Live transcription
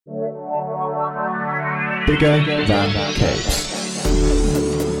Bigger than capes.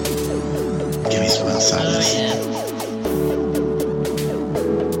 Give me some of that sadness.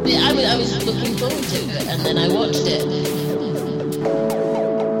 Yeah, I was looking forward to it, and then I watched it.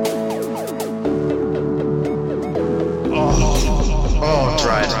 Oh,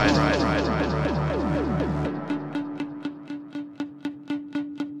 dry.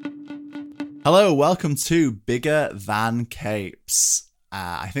 Hello, welcome to Bigger Than Capes.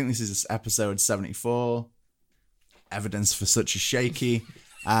 I think this is episode 74. Evidence for such a shaky.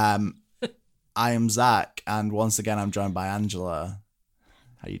 I am Zach, and once again I'm joined by Angela.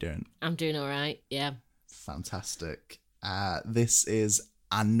 How you doing? I'm doing all right, yeah. Fantastic. This is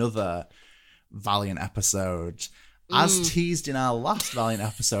another Valiant episode. As teased in our last Valiant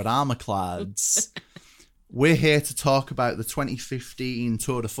episode, Armourclads, we're here to talk about the 2015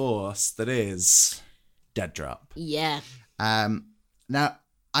 tour de force that is Dead Drop. Yeah. Now,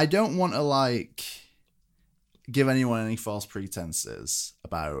 I don't want to give anyone any false pretenses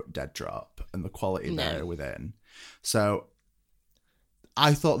about Dead Drop and the quality there within. So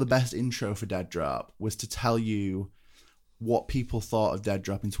I thought the best intro for Dead Drop was to tell you what people thought of Dead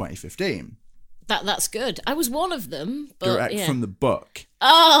Drop in 2015. That's good. I was one of them. But, Direct from the book.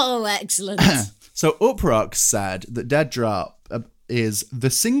 Oh, excellent. So Uproxx said that Dead Drop is the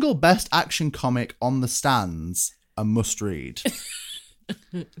single best action comic on the stands, a must read.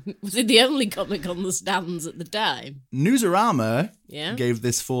 Was it the only comic on the stands at the time? Newsarama Yeah. gave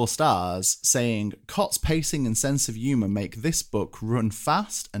this 4 stars, saying, Cott's pacing and sense of humour make this book run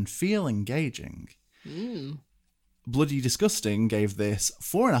fast and feel engaging. Bloody Disgusting gave this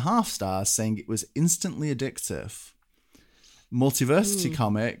 4.5 stars, saying it was instantly addictive. Multiversity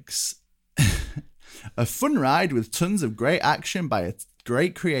Comics, a fun ride with tons of great action by a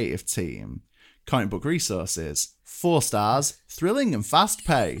great creative team. Comic Book Resources, 4 stars, thrilling and fast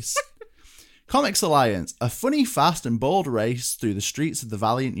pace. Comics Alliance, a funny, fast and bold race through the streets of the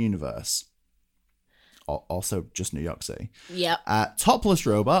Valiant universe. Also just New York City. Yep. Topless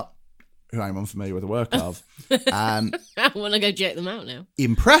Robot, who I'm unfamiliar with the work of. I want to go check them out now.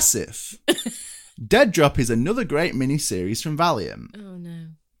 Impressive. Dead Drop is another great mini-series from Valiant. Oh, no.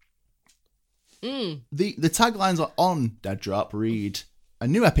 The taglines on Dead Drop read, a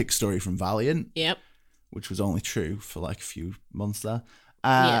new epic story from Valiant, Yep. which was only true for a few months there.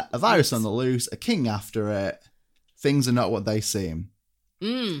 Yeah, A virus thanks. on the loose, a king after it, things are not what they seem.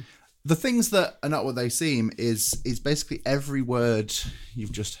 The things that are not what they seem is basically every word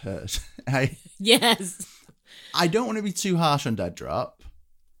you've just heard. Yes. I don't want to be too harsh on Dead Drop,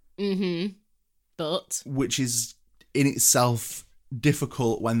 But which is in itself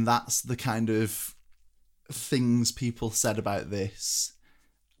difficult when that's the kind of things people said about this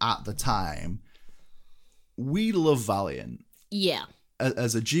at the time. We love Valiant yeah.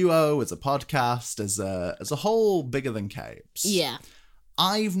 as a duo, as a podcast, as a whole Bigger Than Capes. Yeah.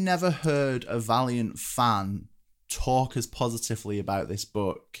 I've never heard a Valiant fan talk as positively about this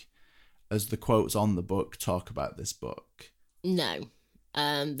book as the quotes on the book talk about this book. No.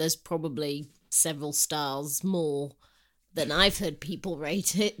 There's probably several stars more than I've heard people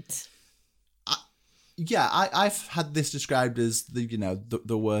rate it. Yeah, I've had this described as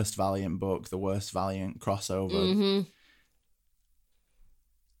the worst Valiant book, the worst Valiant crossover.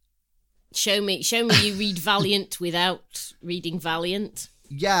 Show me you read Valiant without reading Valiant.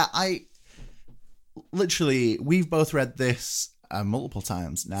 Yeah, we've both read this multiple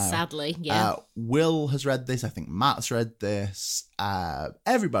times now. Sadly, yeah. Will has read this. I think Matt's read this.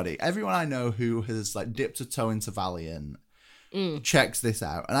 Everyone I know who has dipped a toe into Valiant checks this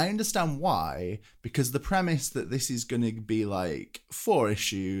out, and I understand why, because the premise that this is going to be 4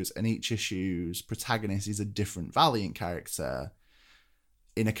 issues, and each issue's protagonist is a different Valiant character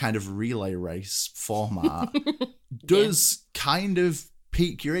in a kind of relay race format does kind of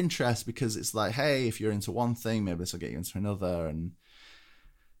pique your interest, because it's hey, if you're into one thing, maybe this will get you into another,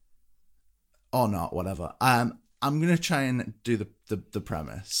 or not, whatever. I'm gonna try and do the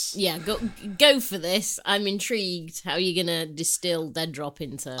premise. Yeah, go for this. I'm intrigued how you're gonna distill Dead Drop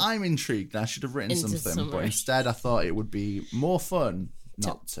into. I'm intrigued. I should have written Into something, but summary. instead I thought it would be more fun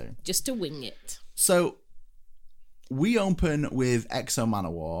not to. Just to wing it. So we open with Exo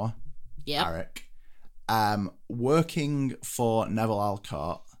Manowar, Yeah. Eric, working for Neville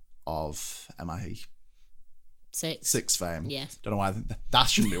Alcott of MI6 fame. Yes. Don't know why that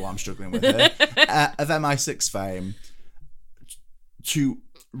shouldn't be what I'm struggling with here. Of MI6 fame, to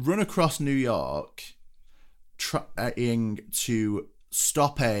run across New York, trying to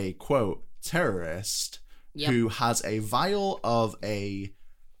stop a, quote, terrorist Yep. who has a vial of a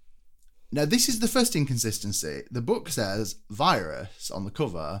Now, this is the first inconsistency. The book says virus on the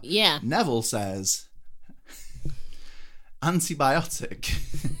cover. Yeah. Neville says antibiotic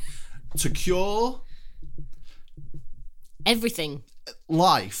to cure everything.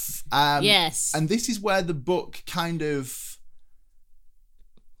 Life. Yes. And this is where the book kind of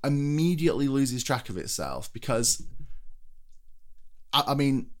immediately loses track of itself because, I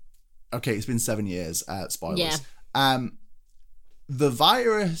mean, okay, it's been 7 years. Spoilers. Yeah. The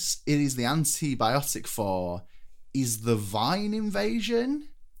virus it is the antibiotic for is the Vine invasion.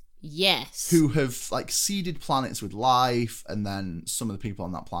 Yes. Who have like seeded planets with life, and then some of the people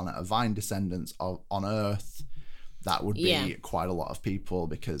on that planet are Vine descendants on Earth. That would be quite a lot of people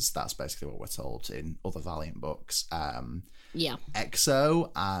because that's basically what we're told in other Valiant books.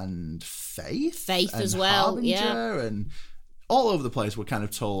 Exo and Faith and as well. Harbinger and all over the place. We're kind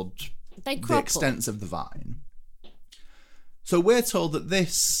of told the extents of the Vine. So we're told that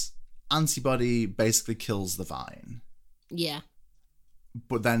this antibody basically kills the Vine. Yeah.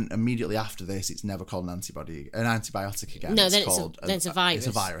 But then immediately after this, it's never called an antibiotic again. No, it's then called it's a virus. It's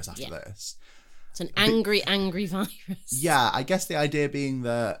a virus after this. It's an angry virus. Yeah, I guess the idea being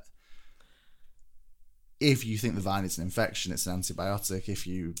that if you think the Vine is an infection, it's an antibiotic. If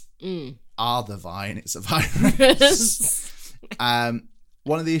you are the Vine, it's a virus.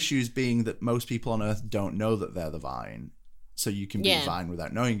 One of the issues being that most people on Earth don't know that they're the Vine. So you can be Vine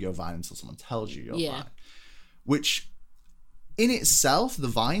without knowing you're Vine until someone tells you you're Vine. Which, in itself, the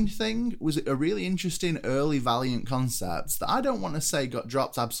Vine thing was a really interesting early Valiant concept that I don't want to say got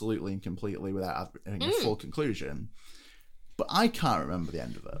dropped absolutely and completely without having a full conclusion. But I can't remember the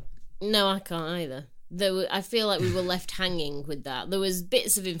end of it. No, I can't either. I feel like we were left hanging with that. There was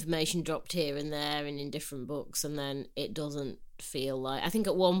bits of information dropped here and there and in different books, and then it doesn't feel like... I think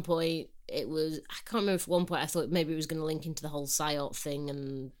at one point it was... I can't remember if at one point I thought maybe it was going to link into the whole PSYOP thing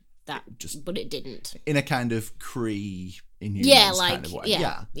and that, but it didn't. In a kind of Kree Inhumans kind of way.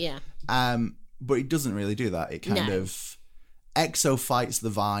 Yeah. But it doesn't really do that. It kind of... Exo fights the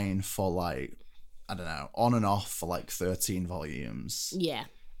Vine for like, I don't know, on and off for like 13 volumes. Yeah.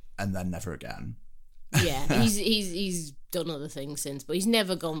 And then never again. Yeah, he's done other things since, but he's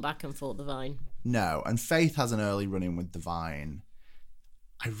never gone back and fought the Vine. No, and Faith has an early run-in with the Vine.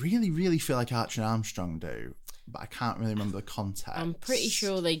 I really, really feel like Archer and Armstrong do, but I can't really remember the context. I'm pretty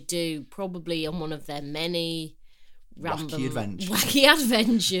sure they do, probably on one of their many random wacky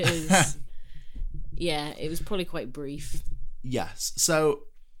adventures. Yeah, it was probably quite brief. Yes, so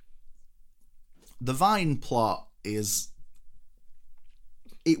the Vine plot is...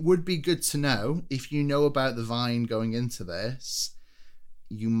 It would be good to know, if you know about the Vine going into this,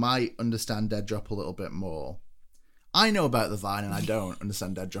 you might understand Dead Drop a little bit more. I know about the Vine and I don't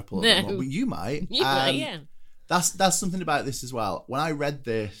understand Dead Drop a little bit more, but you might. You might, yeah. That's something about this as well. When I read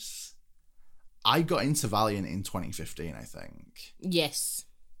this, I got into Valiant in 2015, I think. Yes.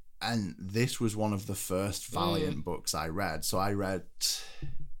 And this was one of the first Valiant books I read. So I read... I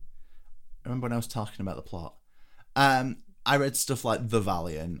remember when I was talking about the plot. I read stuff like The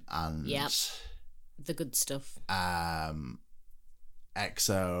Valiant and the good stuff.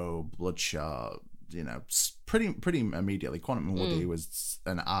 Exo, Bloodshot, you know, pretty immediately. Quantum and Woody was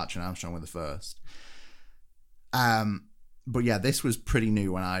an Archer and Armstrong were the first. But yeah, this was pretty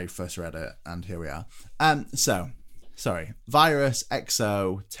new when I first read it, and here we are. So sorry, virus,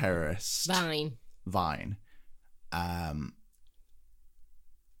 Exo, terrorist, Vine.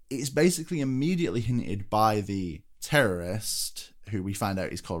 It's basically immediately hinted by the terrorist, who we find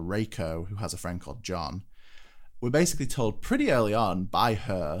out is called Reiko, who has a friend called John. We're basically told pretty early on by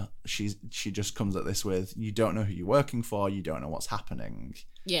her, she just comes at this with, you don't know who you're working for, you don't know what's happening.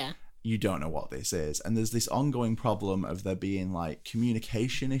 Yeah. You don't know what this is. And there's this ongoing problem of there being like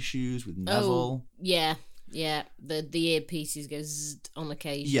communication issues with Neville. Yeah. The earpieces go zzz on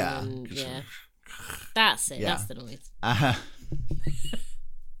occasion. Yeah. That's it. Yeah. That's the noise.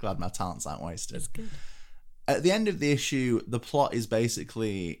 Glad my talents aren't wasted. That's good. At the end of the issue, the plot is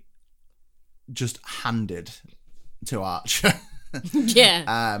basically just handed to Archer.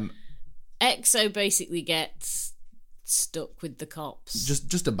 Yeah. Exo basically gets stuck with the cops.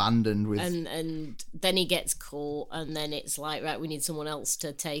 Just abandoned with... And then he gets caught, and then it's like, right, we need someone else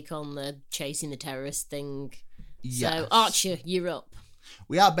to take on the chasing the terrorist thing. Yes. So, Archer, you're up.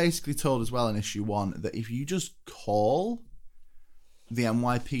 We are basically told as well in issue 1 that if you just call the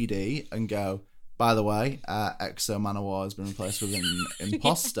NYPD and go... By the way, Exo Manowar has been replaced with an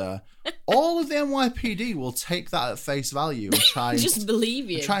imposter. All of the NYPD will take that at face value and try just believe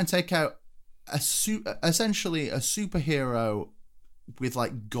you. Try and take out essentially a superhero with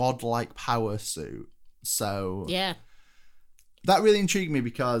like godlike power suit. So yeah, that really intrigued me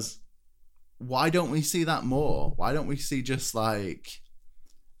because why don't we see that more? Why don't we see just like,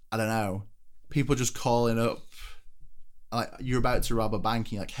 I don't know, people just calling up, like you're about to rob a bank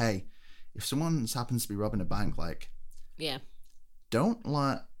and you're like, hey, if someone happens to be robbing a bank, like, Yeah. don't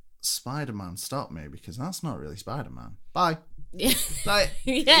let Spider-Man stop me because that's not really Spider-Man. Bye. Yeah. Like,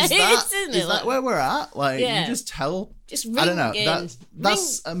 Yeah, is it that, is, isn't is it? that Like- where we're at? Like, Yeah. you just tell. Just I don't know. ring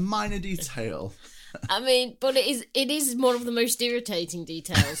That's a minor detail. I mean, but it is one of the most irritating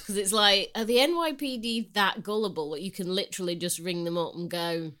details because it's like, are the NYPD that gullible that you can literally just ring them up and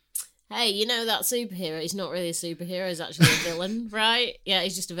go, hey, you know that superhero? He's not really a superhero. He's actually a villain, right? Yeah,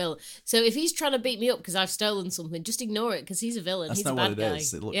 he's just a villain. So if he's trying to beat me up because I've stolen something, just ignore it because he's a villain. That's he's not a bad what it guy.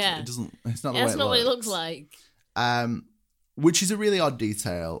 is. It looks. Yeah. It doesn't. It's not the That's way it not looks. what it looks like. Which is a really odd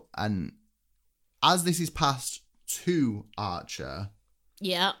detail, and as this is passed to Archer,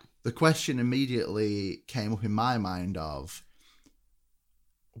 Yeah. the question immediately came up in my mind of,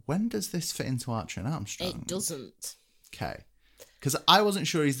 when does this fit into Archer and Armstrong? It doesn't. Okay. Because I wasn't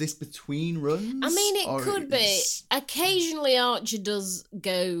sure, is this between runs? I mean, it or could be. is- Occasionally, Archer does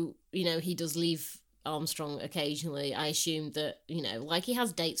go, he does leave Armstrong occasionally. I assume that, like he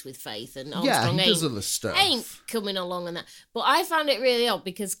has dates with Faith and Yeah, Armstrong he does ain't, other stuff. ain't coming along and that. But I found it really odd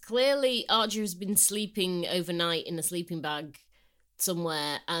because clearly Archer has been sleeping overnight in a sleeping bag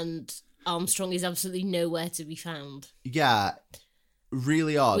somewhere and Armstrong is absolutely nowhere to be found. Yeah,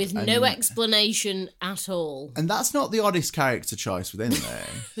 really odd. With no explanation at all. And that's not the oddest character choice within there.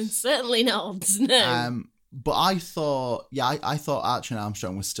 And certainly not, no. But I thought Archer and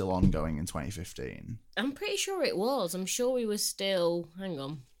Armstrong was still ongoing in 2015. I'm pretty sure it was. I'm sure we were still... Hang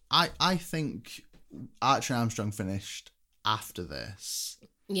on. I think Archer and Armstrong finished after this,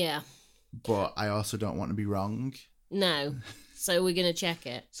 Yeah. but I also don't want to be wrong, No. So we're going to check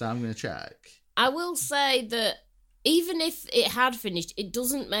it. so I'm going to check. I will say that even if it had finished, it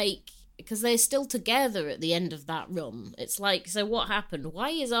doesn't make... Because they're still together at the end of that run. It's like, so what happened? Why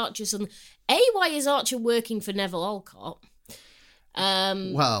is Archer... why is Archer working for Neville Olcott?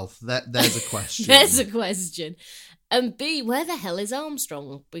 Well, there's a question. There's a question. And B, where the hell is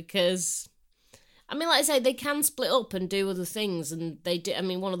Armstrong? Because... I mean, like I say, they can split up and do other things, and they do. I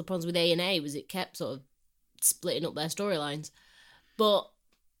mean, one of the problems with A&A was it kept sort of splitting up their storylines. But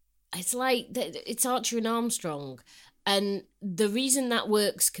it's like, it's Archer and Armstrong. And the reason that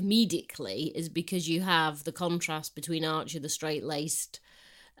works comedically is because you have the contrast between Archer, the straight-laced,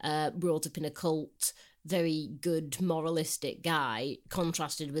 brought up in a cult, very good moralistic guy,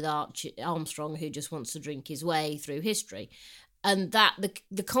 contrasted with Armstrong, who just wants to drink his way through history. And that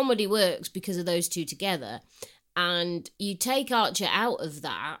the comedy works because of those two together. And you take Archer out of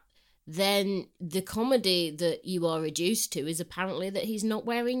that, then the comedy that you are reduced to is apparently that he's not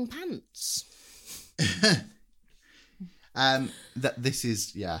wearing pants. That this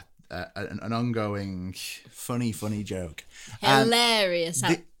is an ongoing funny joke. Hilarious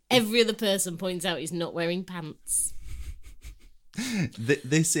how every other person points out he's not wearing pants.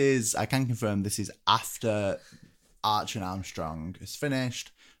 This is, I can confirm, this is after Archer and Armstrong is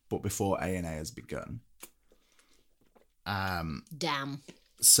finished, but before A&A has begun. Damn.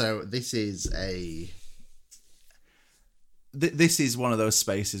 So this is this is one of those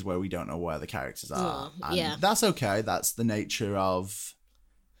spaces where we don't know where the characters are. Oh, and yeah. that's okay. That's the nature of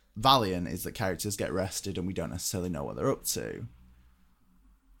Valiant, is that characters get rested and we don't necessarily know what they're up to.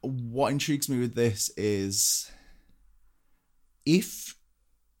 What intrigues me with this is, if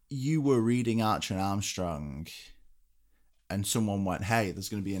you were reading Archer and Armstrong and someone went, hey, there's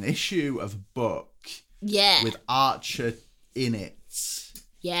going to be an issue of a book Yeah. with Archer in it,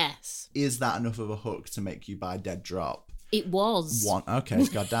 Yes. is that enough of a hook to make you buy Dead Drop? It was. Okay,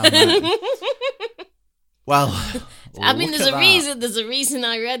 goddamn right. Well, I mean, look there's at a that. reason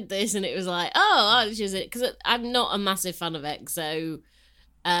I read this, and it was like, oh, Archer's it, because I'm not a massive fan of X, so,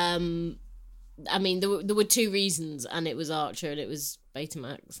 I mean, there were two reasons, and it was Archer and it was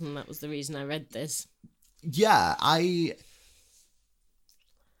Betamax, and that was the reason I read this. Yeah, I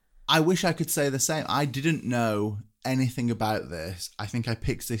wish I could say the same. I didn't know anything about this. I think I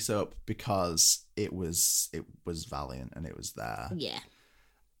picked this up because it was Valiant and it was there. Yeah.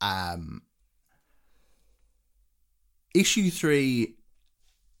 Issue 3,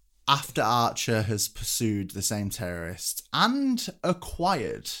 after Archer has pursued the same terrorist and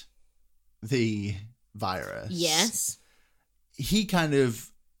acquired the virus. Yes. He kind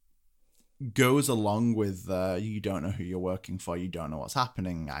of goes along with you don't know who you're working for, you don't know what's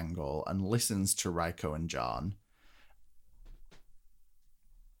happening angle, and listens to Raiko and John.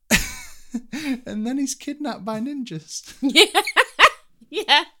 And then he's kidnapped by ninjas. Yeah.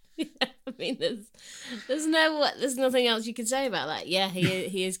 Yeah. I mean, mean, there's nothing else you can say about that. Yeah,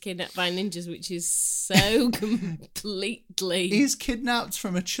 he is kidnapped by ninjas, which is so completely. He's kidnapped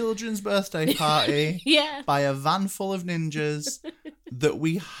from a children's birthday party Yeah. by a van full of ninjas that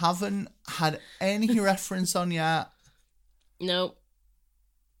we haven't had any reference on yet. No.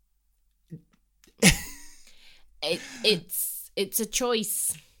 It's a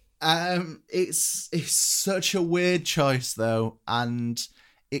choice. It's such a weird choice though, and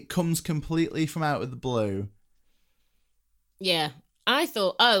it comes completely from out of the blue. Yeah. I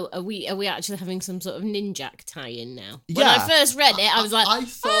thought, are we actually having some sort of ninjak tie-in now? When Yeah. I first read it, I was like, I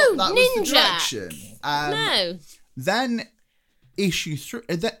thought that was the ninjak. direction. No. Then issue 3,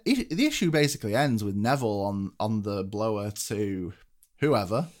 the issue basically ends with Neville on the blower to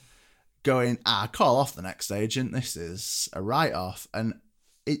whoever, going, call off the next agent. This is a write-off. And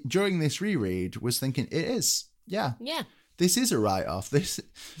during this reread was thinking, it is. Yeah. Yeah. This is a write-off. This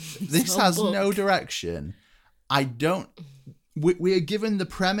whole has book. no direction. We are given the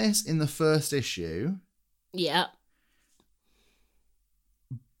premise in the first issue, Yeah.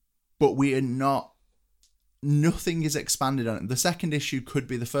 but we are not, nothing is expanded on it. The second issue could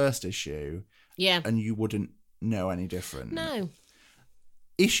be the first issue, Yeah. and you wouldn't know any different. No.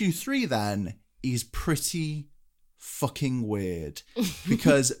 Issue 3 then is pretty fucking weird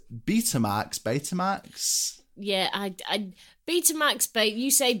because Betamax. Yeah, I Betamax,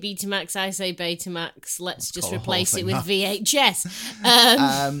 you say Betamax, I say Betamax. Let's just call the whole replace it thing with that.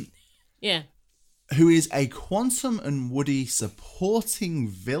 VHS. Yeah. Who is a Quantum and Woody supporting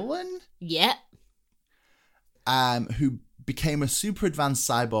villain? Yeah. Who became a super advanced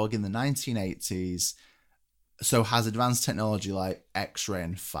cyborg in the 1980s, so has advanced technology like X-ray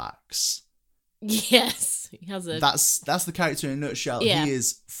and fax. Yes. He has a... That's the character in a nutshell. Yeah. He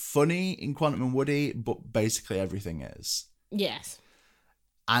is funny in Quantum and Woody, but basically everything is. Yes.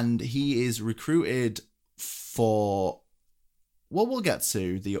 And he is recruited for... Well, we'll get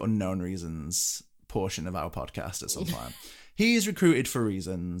to the unknown reasons portion of our podcast at some point. He is recruited for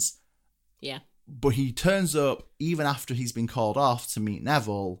reasons. Yeah. But he turns up even after he's been called off to meet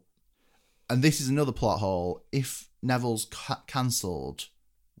Neville. And this is another plot hole. If Neville's cancelled,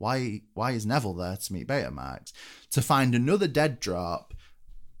 why is Neville there to meet Betamax? To find another dead drop,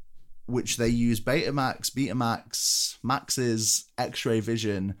 which they use Max's X-ray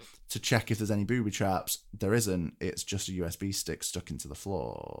vision to check if there's any booby traps. There isn't. It's just a USB stick stuck into the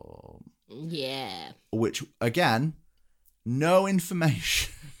floor. Yeah. Which, again, no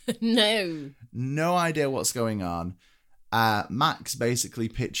information. No. No idea what's going on. Max basically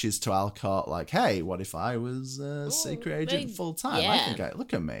pitches to Alcott like, hey, what if I was a secret agent full time? yeah. I can get,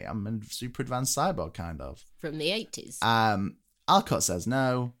 look at me. I'm a super advanced cyborg, kind of. From the 80s. Alcott says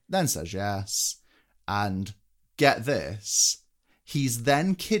no, then says yes. And get this, he's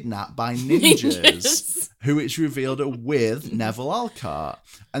then kidnapped by ninjas, who it's revealed are with Neville Alcott.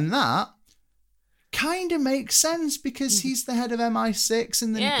 And that kind of makes sense because he's the head of MI6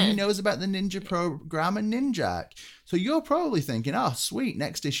 and he knows about the ninja program and Ninjak. So you're probably thinking, oh, sweet,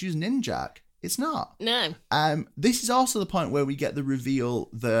 next issue's Ninjak. It's not. No. This is also the point where we get the reveal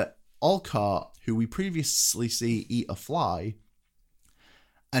that Alcott, who we previously see eat a fly,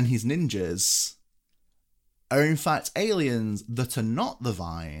 and his ninjas are in fact aliens that are not the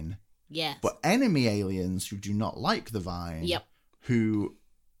Vine, Yes. but enemy aliens who do not like the Vine. Yep. Who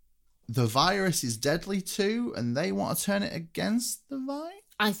the virus is deadly to, and they want to turn it against the Vine.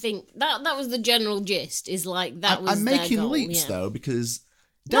 I think that was the general gist, is like that was I'm their making goal, leaps yeah. though, because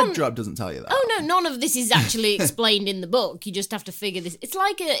Dead Drop doesn't tell you that. Oh no, none of this is actually explained in the book. You just have to figure this. It's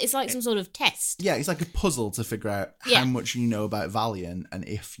like some sort of test. Yeah, it's like a puzzle to figure out Yeah. how much you know about Valiant and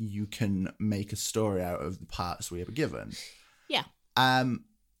if you can make a story out of the parts we are given. Yeah.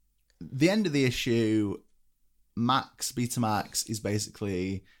 The end of the issue, Betamax is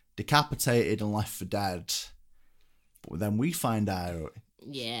basically decapitated and left for dead. But then we find out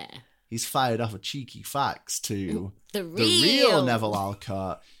Yeah. he's fired off a cheeky fax to The the real Neville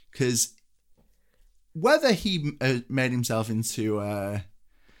Alcott, because whether he made himself into a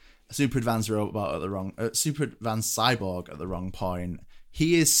super advanced robot at the wrong, super advanced cyborg at the wrong point,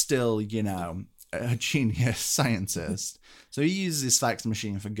 he is still, a genius scientist. So he uses his fax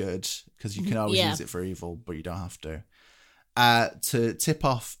machine for good, because you can always Yeah. use it for evil, but you don't have to. To tip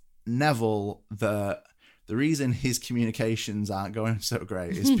off Neville that the reason his communications aren't going so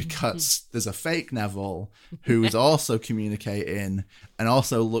great is because there's a fake Neville who is also communicating and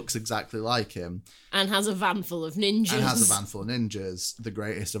also looks exactly like him. And has a van full of ninjas. And has a van full of ninjas, the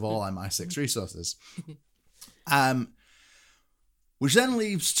greatest of all MI6 resources. Which then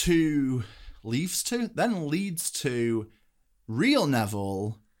leads to real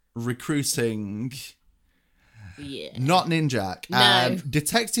Neville recruiting Yeah. not Ninjak. No.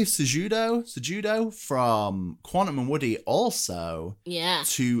 Detective Sujudo from Quantum and Woody also Yeah.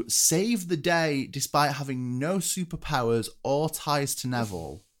 to save the day despite having no superpowers or ties to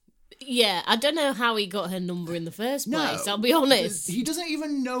Neville. Yeah, I don't know how he got her number in the first No, place, I'll be honest. He doesn't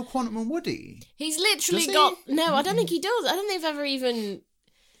even know Quantum and Woody. He's literally Does he? got... No, I don't think he does. I don't think they've ever even...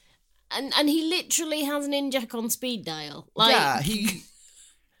 And he literally has Ninjak on speed dial. Like, Yeah, he...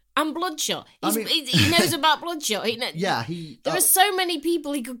 And Bloodshot. I mean- He knows about Bloodshot. Yeah, he... There are so many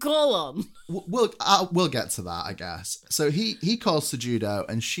people he could call on. We'll get to that, I guess. So he calls Sujudo,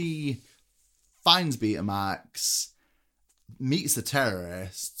 and she finds Betamax, meets the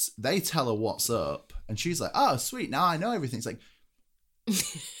terrorists. They tell her what's up, and she's like, "Oh, sweet! Now I know everything." It's like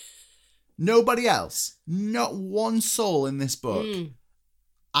nobody else, not one soul in this book,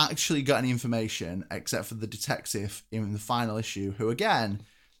 actually got any information except for the detective in the final issue, who again,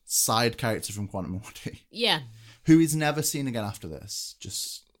 side character from Quantum and Woody, Yeah. who is never seen again after this.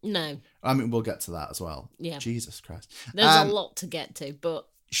 Just. No. I mean, we'll get to that as well. Yeah. Jesus Christ. There's a lot to get to, but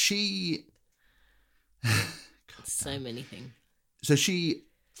She... so many things. So she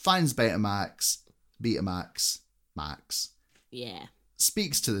finds Max, Yeah.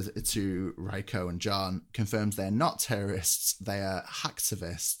 speaks to Raiko and John, confirms they're not terrorists, they are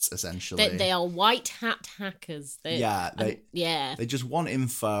hacktivists, essentially. They are white hat hackers. Yeah, yeah. They just want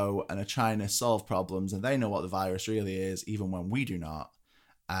info and are trying to solve problems, and they know what the virus really is, even when we do not.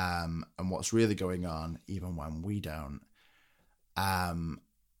 And what's really going on, even when we don't.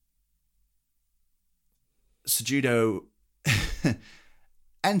 Sujudo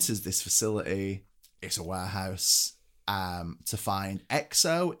enters this facility. It's a warehouse. To find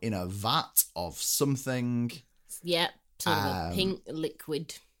Exo in a vat of something. Yep. Sort of a pink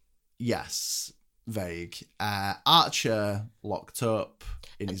liquid. Yes. Vague. Archer locked up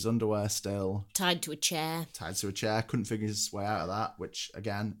in his underwear still. Tied to a chair. Couldn't figure his way out of that, which,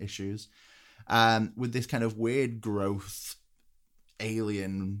 again, issues. With this kind of weird growth,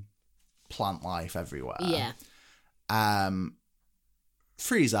 alien plant life everywhere. Yeah.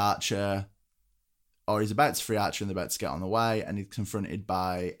 Frees Archer, or he's about to free Archer and they're about to get on the way, and he's confronted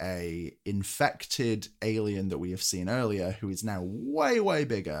by a infected alien that we have seen earlier, who is now way, way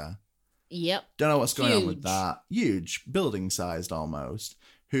bigger. Yep. Don't know what's going on with that. Huge, building-sized almost,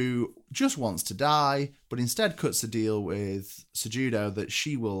 who just wants to die, but instead cuts a deal with Sujudo that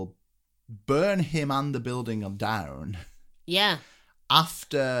she will burn him and the building down. Yeah.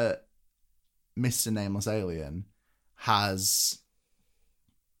 After Mr. Nameless Alien has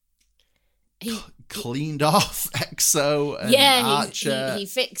cleaned off Exo and Archer. He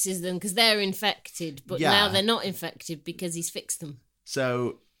fixes them because they're infected, but Yeah. now they're not infected because he's fixed them.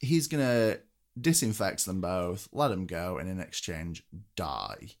 So he's going to disinfect them both, let them go, and in exchange,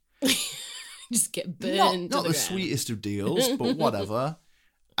 die. Just get burned. Not to the ground. sweetest of deals, but whatever.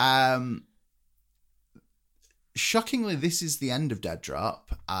 Shockingly, this is the end of Dead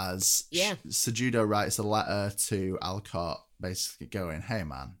Drop, as Sujudo writes a letter to Alcott, basically going, "Hey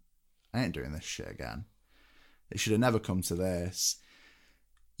man, I ain't doing this shit again. It should have never come to this.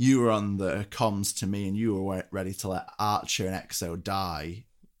 You were on the comms to me and you were ready to let Archer and Exo die,"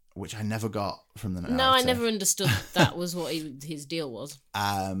 which I never got from the narrative. No, I never understood that was what his deal was.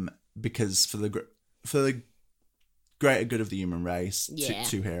 Because for the greater good of the human race, Yeah.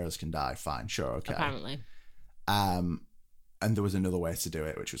 two heroes can die. Fine, sure, okay. Apparently. And there was another way to do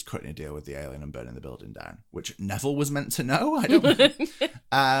it, which was cutting a deal with the alien and burning the building down, which Neville was meant to know. I don't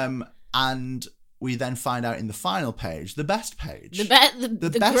know. And we then find out in the final page, the best page. The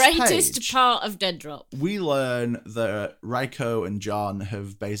best greatest page, part of Dead Drop. we learn that Raiko and John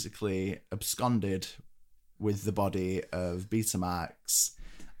have basically absconded with the body of Betamax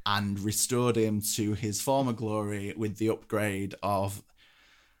and restored him to his former glory with the upgrade of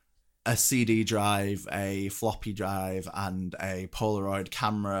a CD drive, a floppy drive, and a Polaroid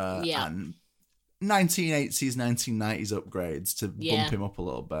camera, and 1980s, 1990s upgrades to bump him up a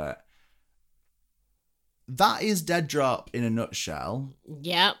little bit. That is Dead Drop in a nutshell.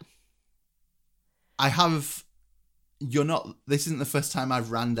 Yep. This isn't the first time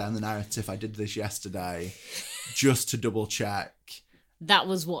I've ran down the narrative. I did this yesterday just to double check. That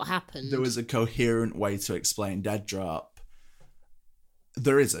was what happened. There was a coherent way to explain Dead Drop.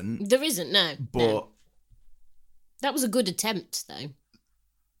 There isn't. There isn't, no. But no. That was a good attempt, though.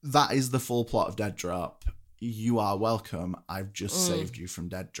 That is the full plot of Dead Drop. You are welcome. I've just saved you from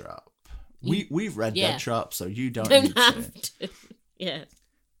Dead Drop. We've read Dead Drop, so you don't need to. Yeah.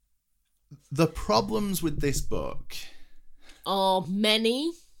 The problems with this book are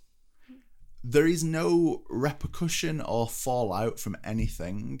many. there is no repercussion or fallout from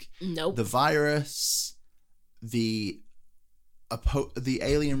anything. Nope. The virus, the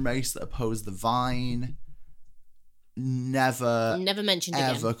alien race that opposed the Vine, never mentioned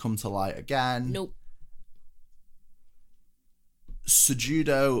ever again. come to light again. Nope.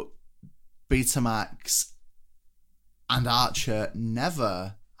 Sujudo, Betamax, and Archer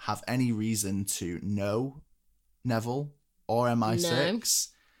never have any reason to know Neville or MI6. No.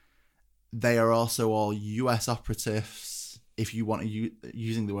 They are also all US operatives, if you want to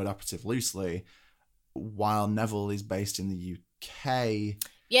using the word operative loosely, while Neville is based in the UK.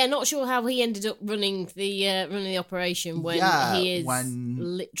 Yeah, not sure how he ended up running the operation when he is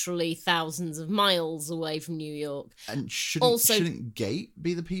literally thousands of miles away from New York. And shouldn't Gate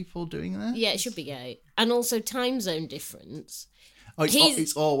be the people doing this? Yeah, it should be Gate. And also time zone difference. Oh,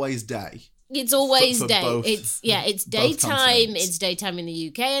 it's always day. It's always for day. Both, it's daytime. It's daytime in the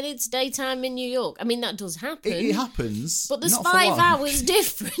UK and it's daytime in New York. I mean, that does happen. It happens. But there's 5 hours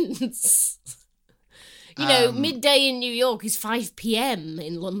difference. You know, midday in New York is 5 p.m.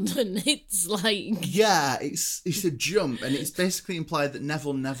 in London. It's like... Yeah, it's a jump, and it's basically implied that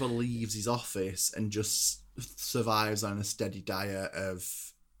Neville never leaves his office and just survives on a steady diet of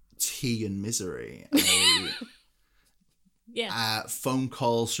tea and misery. Yeah. Phone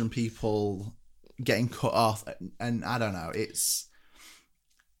calls from people getting cut off, and I don't know, it's...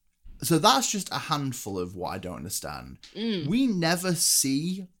 So that's just a handful of what I don't understand. We never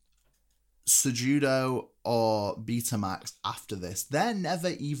see Sujudo or Betamax after this. They're never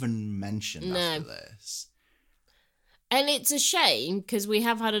even mentioned after this. And it's a shame, because we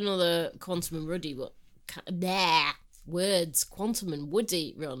have had another Quantum and Woody Quantum and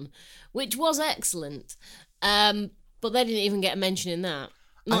Woody run, which was excellent. But they didn't even get a mention in that.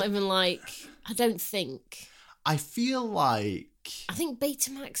 I don't think. I feel like... I think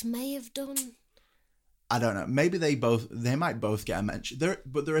Betamax may have done... I don't know. Maybe they might both get a mention.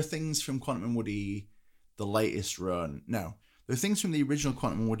 But there are things from Quantum and Woody, the latest run. No, there are things from the original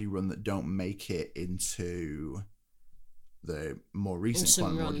Quantum and Woody run that don't make it into the more recent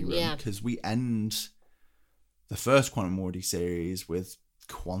Quantum and Woody run. Because we end the first Quantum and Woody series with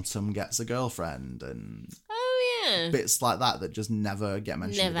Quantum gets a girlfriend and bits like that just never get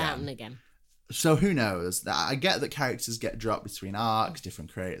mentioned. Never happen again. So who knows? I get that characters get dropped between arcs.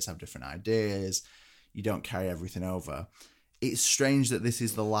 Different creators have different ideas. You don't carry everything over. It's strange that this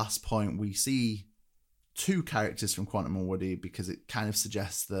is the last point we see 2 characters from Quantum and Woody, because it kind of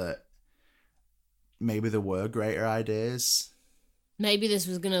suggests that maybe there were greater ideas. Maybe this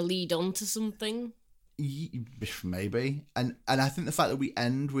was going to lead on to something. Maybe. And I think the fact that we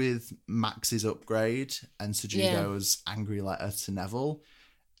end with Max's upgrade and Sujudo's angry letter to Neville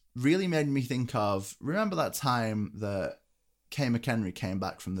really made me think of, remember that time that Kay McHenry came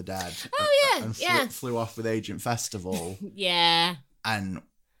back from the dead and flew off with Agent Festival. Yeah. And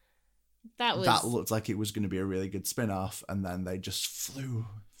that looked like it was going to be a really good spin-off, and then they just flew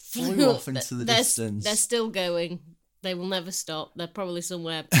off into the distance. They're still going. They will never stop. They're probably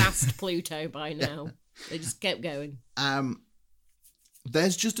somewhere past Pluto by now. They just kept going.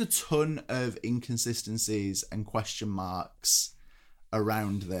 There's just a ton of inconsistencies and question marks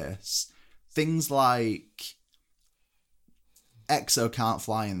around this. Things like Exo can't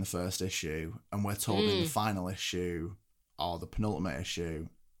fly in the first issue, and we're told in the final issue or the penultimate issue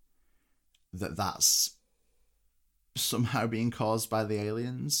that's somehow being caused by the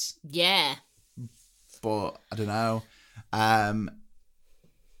aliens. Yeah. But I don't know.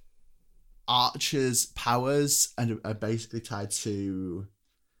 Archer's powers are basically tied to,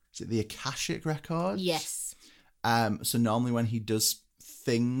 is it the Akashic records? Yes. So normally when he does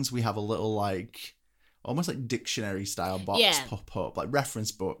things, we have a little almost like dictionary style box pop up, like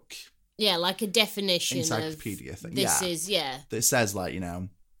reference book. Yeah, like a definition encyclopedia of thing. This is that says Taekwondo,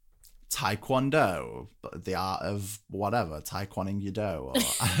 the art of whatever, Taekwondoing Judo, or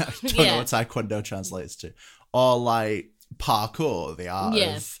I don't know what Taekwondo translates to, or like parkour, the art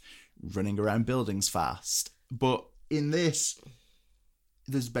of running around buildings fast. But in this,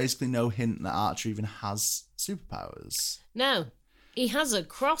 there's basically no hint that Archer even has superpowers. No, he has a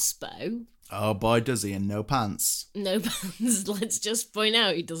crossbow. Oh boy, does he, and no pants. No pants. Let's just point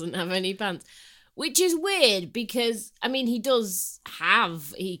out he doesn't have any pants. Which is weird because, I mean, he does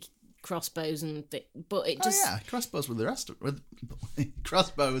have crossbows and but it just... Oh yeah, crossbows with the rest of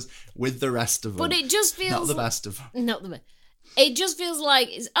crossbows with the rest of them. But it just feels... Not the best of them. Not the best. It just feels like,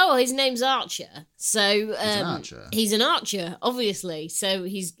 his name's Archer. So he's an archer, obviously. So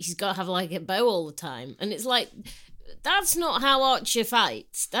he's got to have like a bow all the time. And it's like... That's not how Archer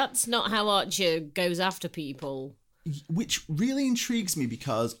fights. That's not how Archer goes after people. which really intrigues me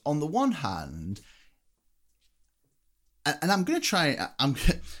because on the one hand, and I'm gonna try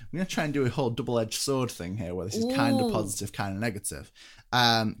and do a whole double-edged sword thing here, where this is kind of positive, kind of negative,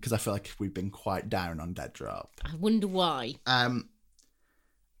 because I feel like we've been quite down on Dead Drop. I wonder why.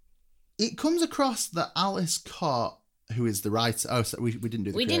 It comes across that Alice Cott, who is the writer. Oh, so we didn't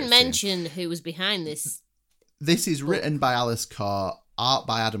do the. We didn't mention who was behind this. This is written by Alice Cott, art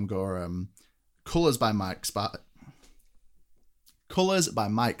by Adam Gorham, colours by Mike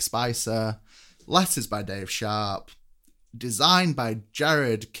Spicer, letters by Dave Sharp, designed by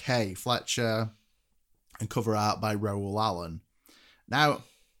Jared K. Fletcher, and cover art by Roel Allen. Now,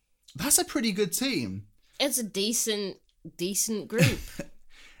 that's a pretty good team. It's a decent group.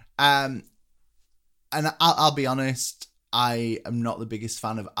 And I'll be honest, I am not the biggest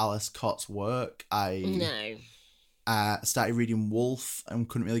fan of Alice Cott's work. No. Started reading Wolf and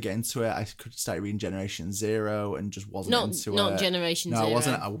couldn't really get into it. I started reading Generation Zero and just wasn't into it. Not Generation Zero. No, I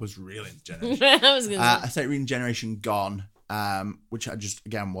wasn't. I was really into Generation. I started reading Generation Gone, which I just,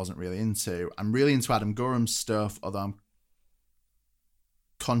 again, wasn't really into. I'm really into Adam Gorham's stuff, although I'm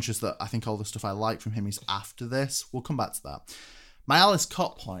conscious that I think all the stuff I like from him is after this. We'll come back to that. My Alice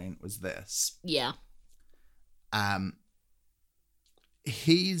Cott point was this. Yeah.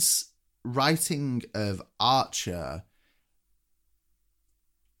 His writing of Archer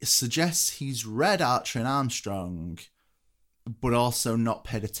suggests he's read Archer and Armstrong, but also not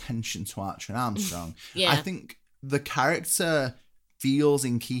paid attention to Archer and Armstrong. Yeah. I think the character feels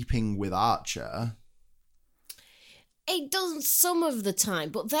in keeping with Archer. It does some of the time,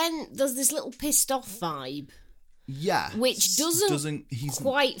 but then there's this little pissed off vibe. Yeah. Which doesn't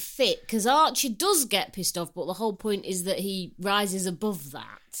quite fit, because Archer does get pissed off, but the whole point is that he rises above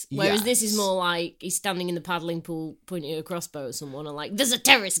that. Whereas this is more like he's standing in the paddling pool pointing a crossbow at someone and like, there's a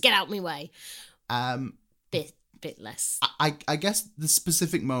terrorist, get out my way. Bit less. I guess the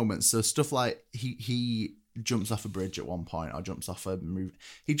specific moments, so stuff like he jumps off a bridge at one point, or jumps off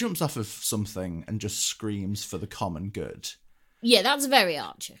he jumps off of something and just screams for the common good. Yeah, that's very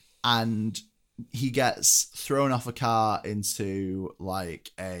Archer. And he gets thrown off a car into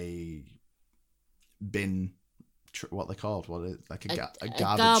like a bin, what they're called, a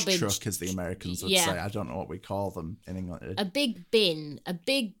garbage truck, as the Americans would say. I don't know what we call them in England. A big bin, a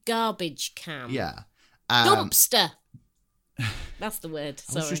big garbage can. Yeah. Dumpster. That's the word.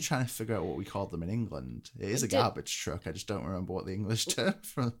 Sorry. I was just trying to figure out what we called them in England. It is a garbage truck. I just don't remember what the English term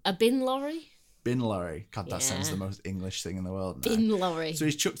for a bin lorry. Bin lorry. God, that sounds the most English thing in the world now. Bin lorry. So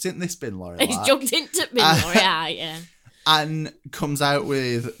he's chucked in this bin lorry. He's chucked into bin lorry, yeah. And comes out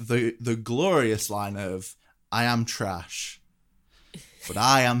with the glorious line of, I am trash, but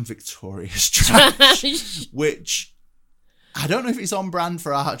I am victorious trash. Which, I don't know if it's on brand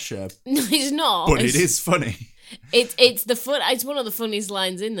for Archer. No, it's not. But it is funny. It's one of the funniest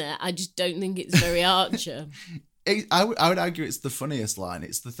lines in there. I just don't think it's very Archer. I would argue it's the funniest line.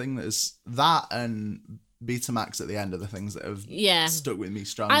 It's the thing that and Betamax at the end are the things that have stuck with me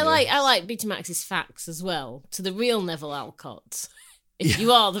strongly. I like Betamax's facts as well. To the real Neville Alcott. If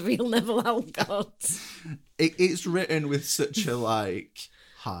you are the real Neville Alcott. It's written with such a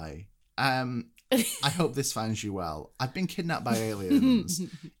hi. I hope this finds you well. I've been kidnapped by aliens.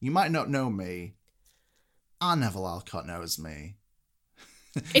 You might not know me. Our Neville Alcott knows me.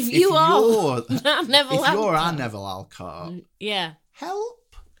 If you're our Neville Alcott,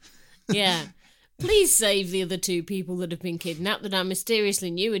 help. Yeah. Please save the other two people that have been kidnapped that I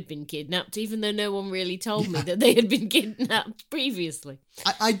mysteriously knew had been kidnapped, even though no one really told me that they had been kidnapped previously.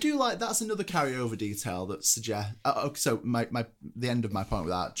 I do like, that's another carryover detail that suggests. So the end of my point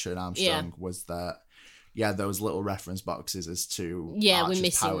with Archer and Armstrong was that those little reference boxes as to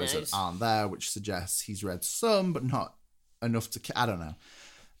Archer's powers that aren't there, which suggests he's read some, but not enough to. I don't know.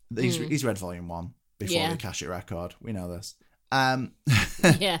 He's read Volume 1 before the Akashic Record. We know this.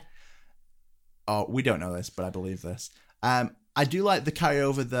 Oh, we don't know this, but I believe this. I do like the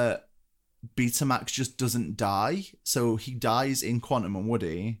carryover that Betamax just doesn't die. So he dies in Quantum and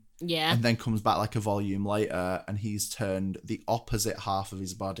Woody. Yeah. And then comes back like a volume later, and he's turned the opposite half of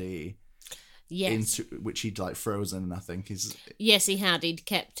his body into, which he'd frozen, I think. Yes, he had. He'd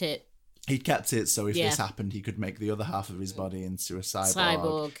kept it. He kept it, so if this happened, he could make the other half of his body into a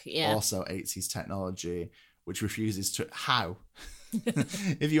cyborg. Also 80s technology, which refuses to. How?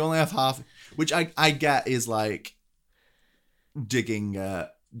 If you only have half, which I get is digging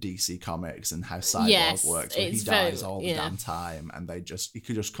DC Comics and how Cyborg works, where he dies all the damn time, and he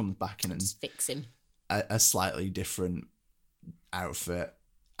could just come back in and just fix him a slightly different outfit,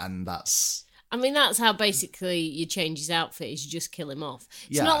 and that's. I mean, that's how basically you change his outfit, is you just kill him off.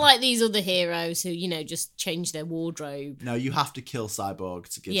 It's Yeah. not like these other heroes who, just change their wardrobe. No, you have to kill Cyborg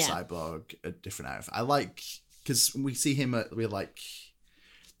to give Yeah. Cyborg a different outfit. I like, because we see him we're like,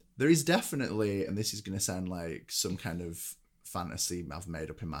 there is definitely, and this is going to sound like some kind of fantasy I've made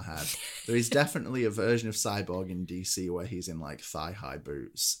up in my head, there is definitely a version of Cyborg in DC where he's in like thigh-high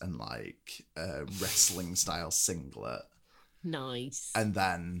boots and like a wrestling style singlet, Nice. and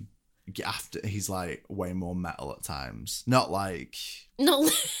then after he's like way more metal at times, not like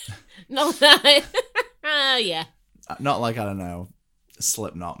Not that. Yeah. not like, I don't know,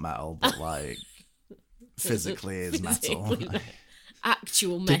 Slipknot metal, but like physically is metal. Physically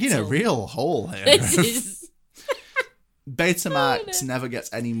actual metal. Digging a real hole here. This is... Betamax never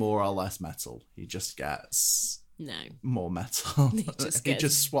gets any more or less metal. He just gets No. more metal. He He just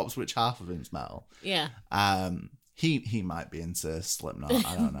just swaps which half of him's metal. Yeah. He might be into Slipknot.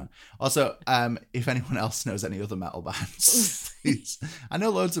 I don't know. Also, if anyone else knows any other metal bands, please. I know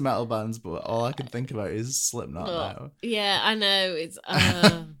loads of metal bands, but all I can think about is Slipknot now. Yeah, I know. It's...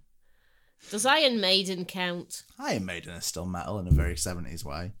 Does Iron Maiden count? Iron Maiden is still metal in a very 70s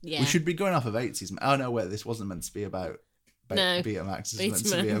way. Yeah. We should be going off of 80s. Oh no, wait, this wasn't meant to be about No. Betamax. It's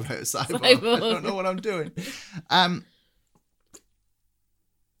meant to be about Cyborg. Cyborg. I don't know what I'm doing.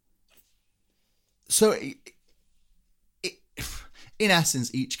 So, in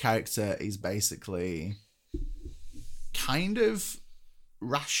essence, each character is basically kind of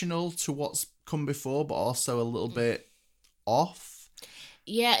rational to what's come before, but also a little bit off.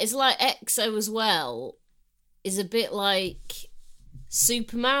 Yeah, it's like Exo as well. Is a bit like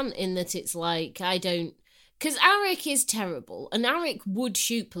Superman in that it's like, I don't... Because Arik is terrible, and Arik would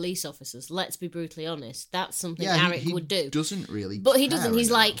shoot police officers, let's be brutally honest. That's something Arik he would do. Doesn't really But he care doesn't. He's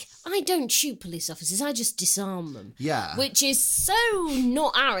enough. like, I don't shoot police officers, I just disarm them. Yeah. Which is so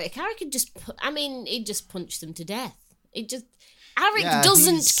not Arik. Arik could just... he'd just punch them to death. Arik Yeah,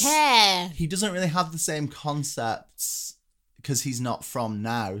 doesn't care. He doesn't really have the same concepts because he's not from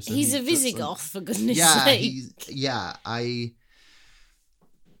now. So He's he a doesn't- Visigoth, for goodness Yeah, sake.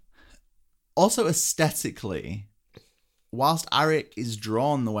 Also, aesthetically, whilst Arik is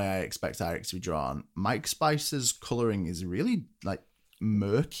drawn the way I expect Arik to be drawn, Mike Spicer's colouring is really, like,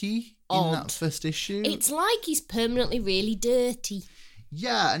 murky in that Odd. first issue. It's like he's permanently really dirty.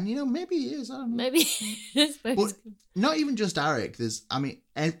 Yeah, and, maybe he is, I don't know. Maybe. I suppose. But not even just Arik.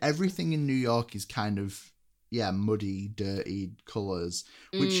 Everything in New York is kind of, muddy, dirty colours,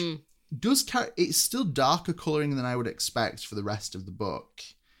 which does it's still darker colouring than I would expect for the rest of the book.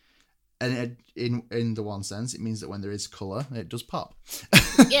 And in the one sense, it means that when there is colour, it does pop.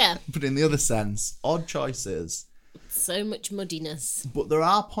 Yeah. But in the other sense, odd choices. So much muddiness. But there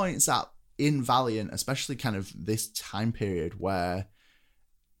are points in Valiant, especially kind of this time period, where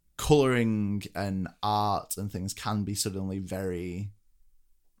colouring and art and things can be suddenly very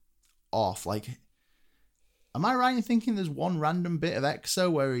off. Like, am I right in thinking there's one random bit of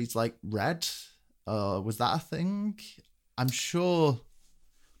Exo where he's like red? Was that a thing? I'm sure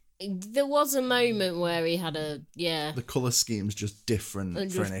There was a moment where he had the colour scheme's just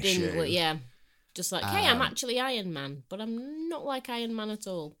different for an issue. Yeah. Just like, hey, I'm actually Iron Man, but I'm not like Iron Man at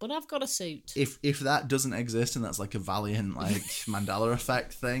all. But I've got a suit. If that doesn't exist and that's like a Valiant like Mandela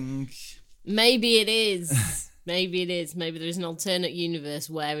effect thing, Maybe it is. Maybe it is. Maybe there's an alternate universe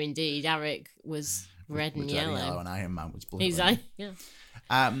where indeed Arik was red and which are yellow. and Iron Man was blue. He's like, yeah.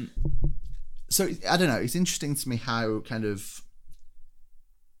 So I don't know. It's interesting to me how kind of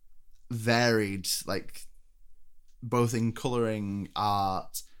varied, like both in colouring,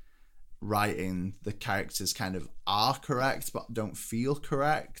 art, writing, the characters kind of are correct but don't feel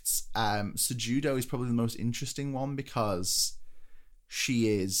correct. Sujudo is probably the most interesting one because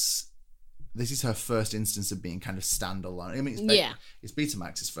this is her first instance of being kind of standalone. I mean, it's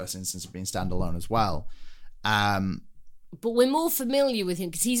Betamax's first instance of being standalone as well. But we're more familiar with him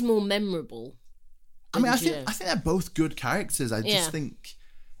because he's more memorable. I mean, I think they're both good characters. I Yeah. just think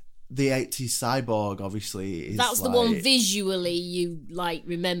the 80s Cyborg obviously is That's the like, one visually you like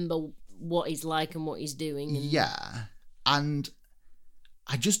remember what he's like and what he's doing. And... Yeah. And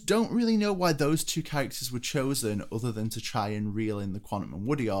I just don't really know why those two characters were chosen other than to try and reel in the Quantum and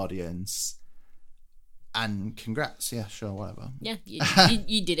Woody audience. And congrats. Yeah, sure, whatever. Yeah,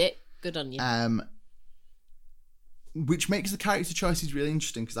 you did it. Good on you. Which makes the character choices really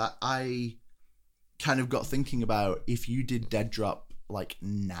interesting because I kind of got thinking about if you did Dead Drop like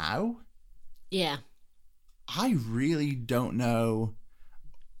now. Yeah. I really don't know.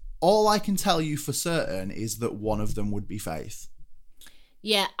 All I can tell you for certain is that one of them would be Faith.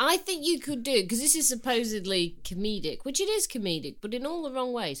 Yeah, I think you could do it because this is supposedly comedic, which it is comedic, but in all the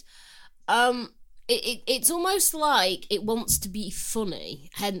wrong ways. It's almost like it wants to be funny,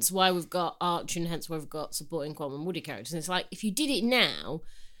 hence why we've got Archer and hence why we've got supporting Quantum and Woody characters. And it's like, if you did it now,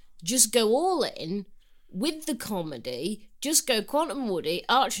 just go all in with the comedy, just go Quantum and Woody,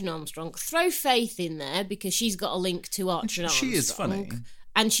 Archer and Armstrong, throw Faith in there because she's got a link to Archer and Armstrong. She is funny.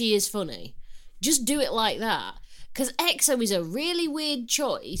 And she is funny. Just do it like that. Because Exo is a really weird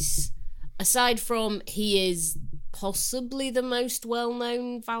choice, aside from he is possibly the most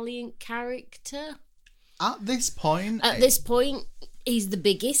well-known Valiant character. At this point, he's the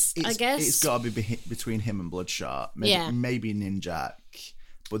biggest, I guess. It's got to be between him and Bloodshot. Maybe Ninjak.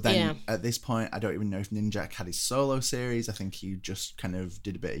 But then at this point, I don't even know if Ninjak had his solo series. I think he just kind of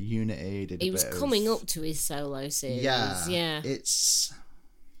did a bit of Unity. He was coming up to his solo series. Yeah.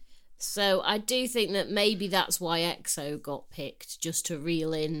 So I do think that maybe that's why Exo got picked, just to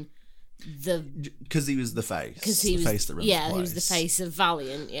reel in because he was the face. Because he was the face that runs the place. He was the face of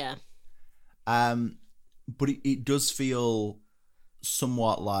Valiant. Yeah. But it does feel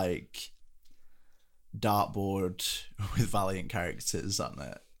somewhat like dartboard with Valiant characters on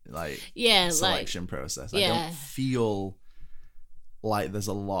it, selection process. I don't feel like there's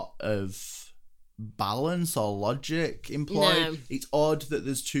a lot of balance or logic employed. No. It's odd that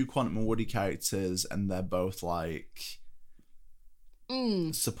there's two Quantum and Woody characters and they're both like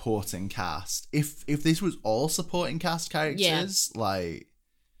supporting cast. If this was all supporting cast characters, like,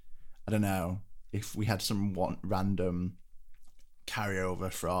 I don't know, if we had some random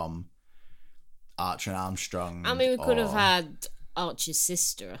carryover from Archer and Armstrong. I mean, we could have had Archer's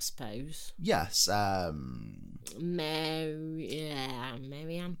sister, I suppose. Yes. Mary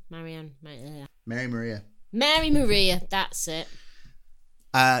Maria, that's it.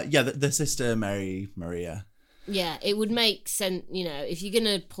 The sister Mary Maria. Yeah, it would make sense, if you're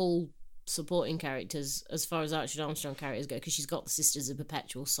going to pull supporting characters as far as Archer and Armstrong characters go, because she's got the Sisters of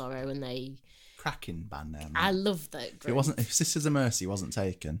Perpetual Sorrow, and they... cracking band name. I love that group. If Sisters of Mercy wasn't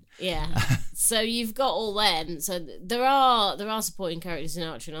taken. Yeah. So you've got all them. So there are supporting characters in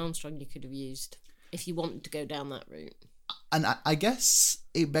Archer and Armstrong you could have used if you wanted to go down that route. And I guess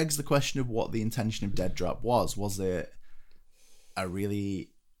it begs the question of what the intention of Dead Drop was. Was it a really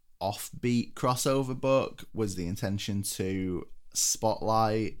offbeat crossover book? Was the intention to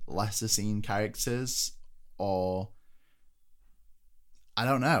spotlight lesser seen characters? Or... I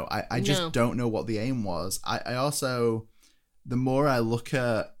don't know. I just don't know what the aim was. I also, the more I look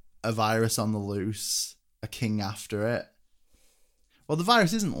at A Virus on the Loose, A King After It. Well, the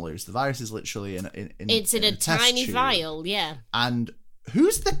virus isn't loose. The virus is literally in a tiny vial, yeah. And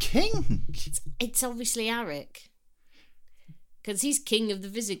who's the king? It's obviously Arik. Because he's king of the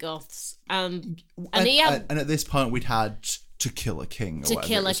Visigoths. And at this point, we'd had To Kill a King. To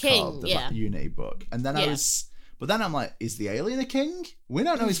Kill a King, the Unity book. And then But then I'm like, is the alien a king? We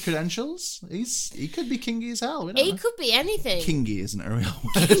don't know his credentials. He could be kingy as hell. He could be anything. Kingy isn't a real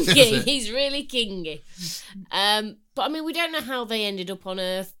word. Kingy. He's really kingy. But I mean, we don't know how they ended up on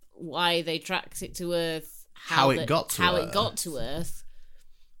Earth, why they tracked it to Earth, how it got to Earth.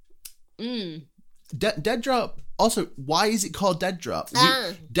 Dead Drop. Also, why is it called Dead Drop?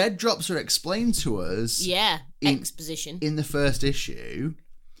 Dead Drops are explained to us. Yeah, exposition. In the first issue.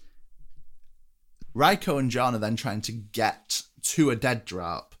 Raiko and John are then trying to get to a dead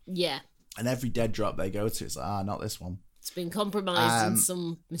drop. Yeah. And every dead drop they go to, it's like, not this one. It's been compromised in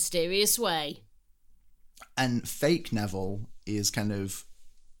some mysterious way. And fake Neville is kind of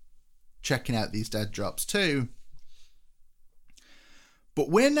checking out these dead drops too. But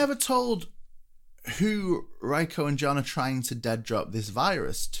we're never told who Raiko and John are trying to dead drop this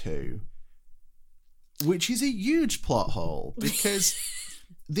virus to, which is a huge plot hole, because...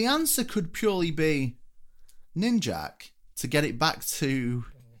 The answer could purely be Ninjak to get it back to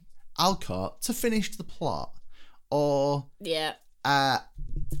Alcott to finish the plot. Or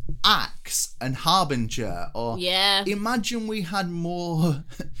Axe and Harbinger. Or imagine we had more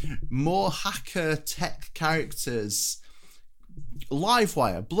hacker tech characters.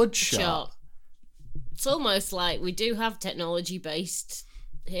 Livewire, Bloodshot. It's almost like we do have technology-based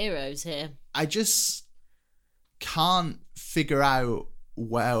heroes here. I just can't figure out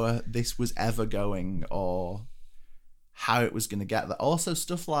where this was ever going or how it was going to get there. Also,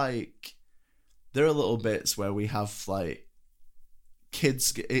 stuff like there are little bits where we have like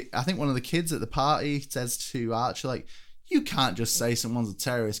kids. I think one of the kids at the party says to Archer, like, you can't just say someone's a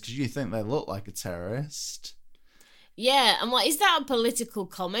terrorist because you think they look like a terrorist. Yeah, I'm like, is that a political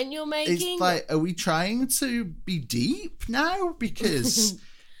comment you're making? It's like, are we trying to be deep now? Because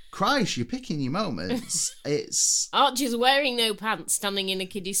Christ, you're picking your moments. It's Archer's wearing no pants, standing in a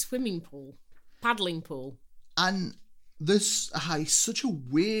kiddie swimming pool, paddling pool. And it's such a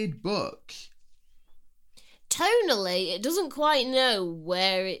weird book. Tonally, it doesn't quite know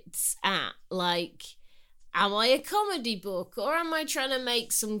where it's at. Like, am I a comedy book, or am I trying to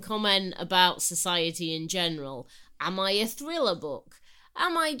make some comment about society in general? Am I a thriller book?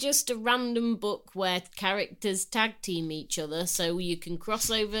 Am I just a random book where characters tag team each other so you can cross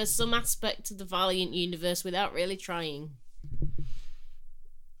over some aspect of the Valiant universe without really trying?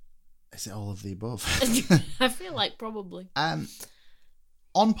 Is it all of the above? I feel like probably. On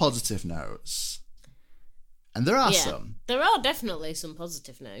positive notes, and there are some. There are definitely some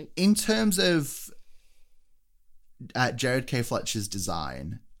positive notes. In terms of Jared K. Fletcher's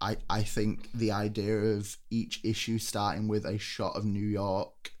design, I think the idea of each issue starting with a shot of New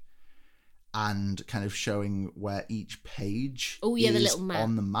York and kind of showing where each page the little map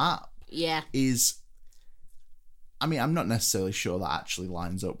on the map is... I mean, I'm not necessarily sure that actually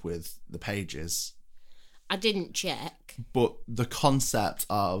lines up with the pages. I didn't check. But the concept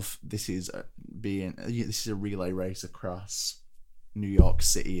of this is a relay race across New York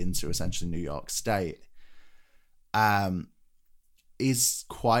City into essentially New York State is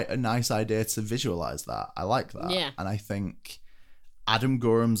quite a nice idea to visualize that. I like that. Yeah. And I think Adam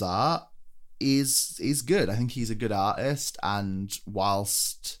Gorham's art is good. I think he's a good artist, and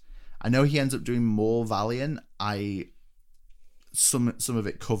whilst I know he ends up doing more Valiant, some of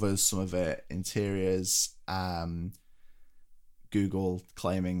it covers, some of it interiors. Google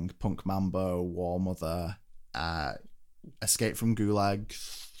claiming Punk Mambo, War Mother, Escape from Gulag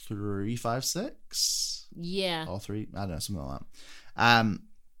 356? Yeah. Or 3, I don't know, something like that.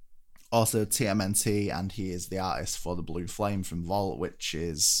 Also TMNT, and he is the artist for the Blue Flame from Vault, which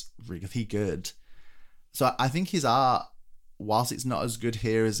is really good. So I think his art, whilst it's not as good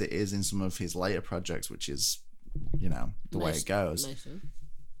here as it is in some of his later projects, which is, the way it goes,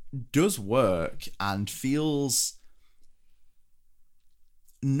 does work and feels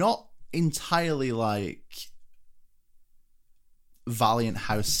not entirely like Valiant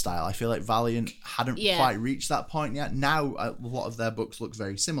House style. I feel like Valiant hadn't quite reached that point yet. Now a lot of their books look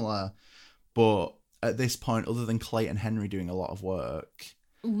very similar, but at this point, other than Clayton Henry doing a lot of work,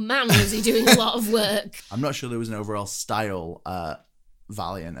 man, was he doing a lot of work. I'm not sure there was an overall style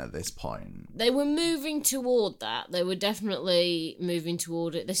Valiant at this point. They were moving toward that. They were definitely moving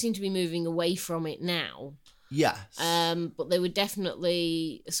toward it. They seem to be moving away from it now. Yes. But they were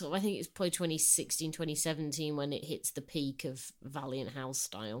definitely I think it's probably 2016, 2017 when it hits the peak of Valiant House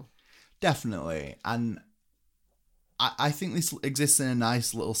style. Definitely. And I think this exists in a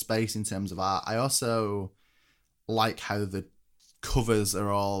nice little space in terms of art. I also like how the covers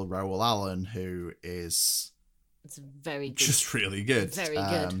are all Raoul Allen, who is... It's very good. Just really good. Very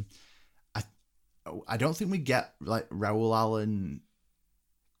good. I don't think we get like Raoul Allen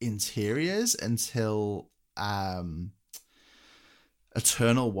interiors until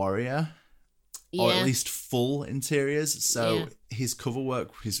Eternal Warrior, or at least full interiors. So his cover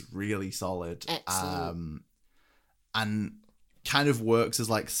work is really solid. Excellent. And kind of works as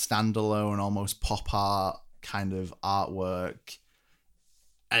like standalone, almost pop art kind of artwork.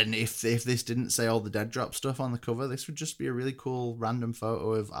 And if this didn't say all the Dead Drop stuff on the cover, this would just be a really cool random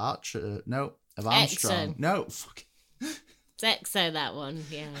photo of Armstrong. Exo. No, fuck. It's Exo, that one,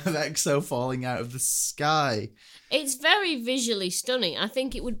 yeah. Of Exo falling out of the sky. It's very visually stunning. I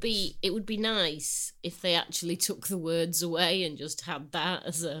think it would be nice if they actually took the words away and just had that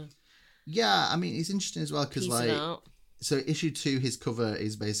as a... Yeah, I mean, it's interesting as well because, like, so issue 2, his cover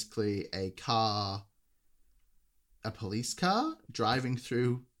is basically a police car driving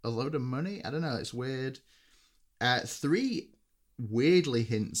through a load of money. I don't know, it's weird. 3 weirdly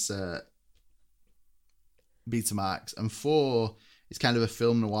hints at Betamax, and 4 is kind of a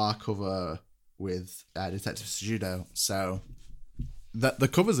film noir cover with Detective Sejudo. So the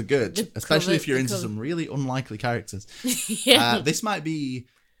covers are good, especially if you're into some really unlikely characters. This might be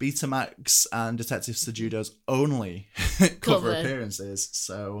Betamax and Detective Sejudo's only cover appearances,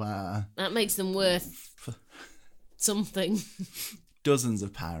 so that makes them worth something. Dozens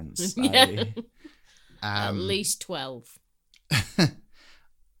of pounds. Yeah. At least 12.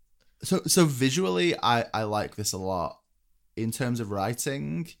 So visually, I like this a lot. In terms of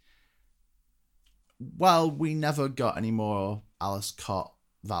writing, well, we never got any more Alice Cott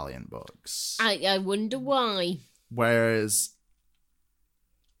Valiant books. I wonder why. Whereas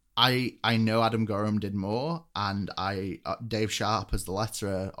I know Adam Gorham did more, and Dave Sharp as the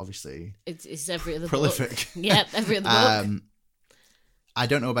letterer, obviously, it's every other prolific. Book. Yep, every other book. I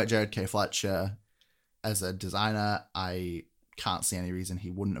don't know about Jared K. Fletcher as a designer. I can't see any reason he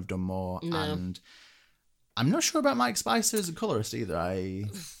wouldn't have done more. No. And I'm not sure about Mike Spicer as a colorist either.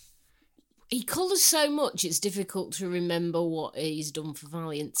 He colours so much, it's difficult to remember what he's done for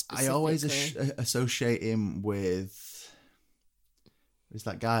Valiant specifically. I always associate him with... Who's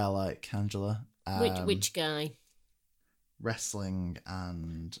that guy I like, Angela? Which guy? Wrestling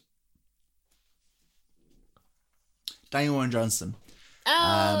and... Daniel Warren Johnson.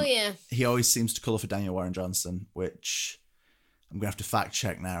 Oh, yeah. He always seems to colour for Daniel Warren Johnson, which I'm going to have to fact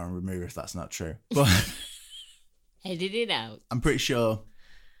check now and remove if that's not true. But Edit it out. I'm pretty sure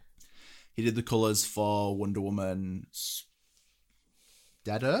he did the colours for Wonder Woman's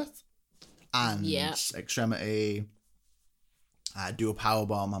Dead Earth and Extremity. Do a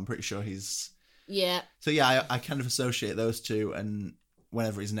Powerbomb. I'm pretty sure he's... Yeah. So yeah, I kind of associate those two, and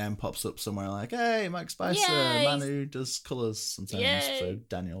whenever his name pops up somewhere, like, hey, Mike Spicer, man who does colours sometimes for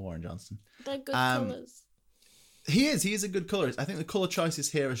Daniel Warren Johnson. They're good colours. He is a good colourist. I think the colour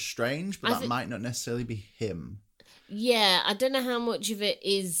choices here are strange, but that might not necessarily be him. Yeah, I don't know how much of it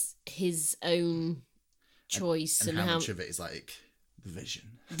is his own choice and how much of it is like the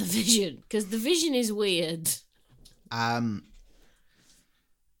vision. The vision, because the vision is weird. I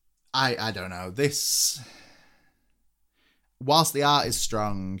don't know. This, whilst the art is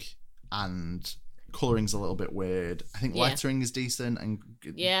strong and colouring's a little bit weird, I think lettering is decent and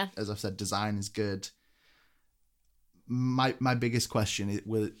as I've said, design is good. My biggest question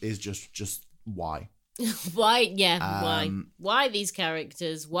is just why. Why? Yeah, why? Why these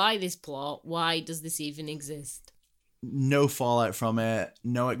characters? Why this plot? Why does this even exist? No fallout from it.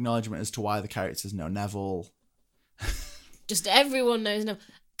 No acknowledgement as to why the characters know Neville. Just everyone knows Neville.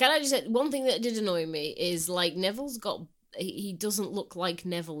 Can I just say, one thing that did annoy me is, like, Neville's got... He doesn't look like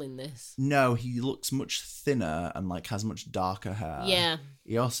Neville in this. No, he looks much thinner and, like, has much darker hair. Yeah.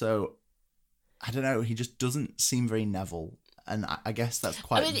 He also... I don't know, he just doesn't seem very Neville. And I guess that's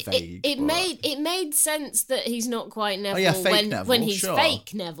quite vague. It made sense that he's not quite Neville, Neville, when he's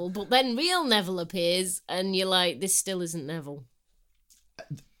fake Neville, but then real Neville appears and you're like, this still isn't Neville.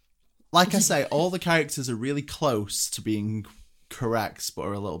 Like I say, all the characters are really close to being correct, but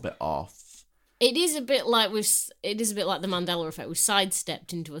are a little bit off. It is a bit like the Mandela effect. We've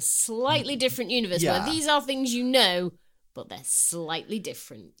sidestepped into a slightly different universe where these are things you know, but they're slightly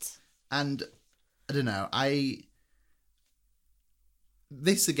different. And I don't know,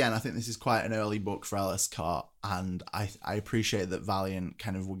 this again, I think this is quite an early book for Alice Cott, and I appreciate that Valiant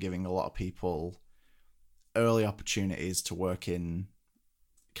kind of were giving a lot of people early opportunities to work in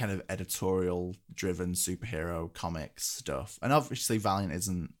kind of editorial-driven superhero comics stuff. And obviously Valiant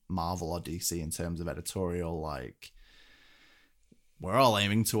isn't Marvel or DC in terms of editorial, like, we're all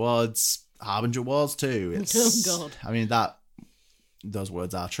aiming towards Harbinger Wars 2. Oh, God. I mean, those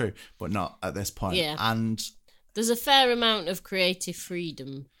words are true, but not at this point. Yeah. And there's a fair amount of creative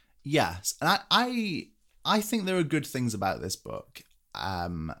freedom. Yes, and I think there are good things about this book.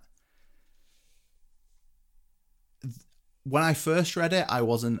 When I first read it, I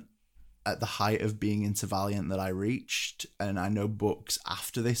wasn't at the height of being into Valiant that I reached, and I know books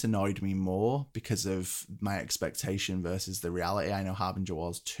after this annoyed me more because of my expectation versus the reality. I know Harbinger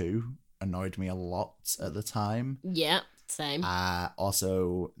Wars 2 annoyed me a lot at the time. Yeah, same.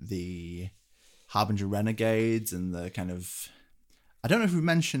 Also, the Harbinger Renegades and the kind of... I don't know if we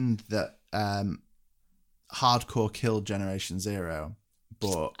mentioned that Hardcore killed Generation Zero,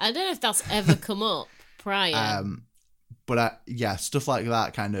 but... I don't know if that's ever come up prior. But stuff like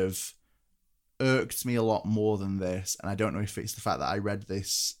that kind of irked me a lot more than this, and I don't know if it's the fact that I read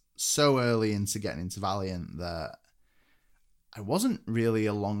this so early into getting into Valiant that I wasn't really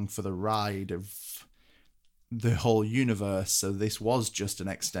along for the ride of the whole universe, so this was just an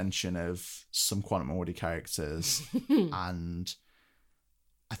extension of some Quantum and Woody characters, and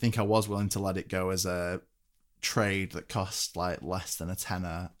I think I was willing to let it go as a trade that cost like less than a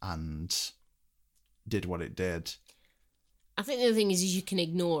tenner and did what it did. I think the other thing is you can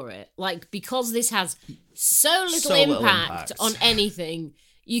ignore it. Like, because this has so little impact on anything,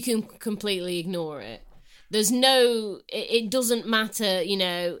 you can completely ignore it. There's no... It doesn't matter, you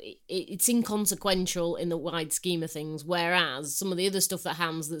know, it's inconsequential in the wide scheme of things, whereas some of the other stuff that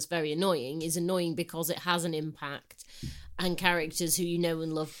happens that's very annoying is annoying because it has an impact, and characters who you know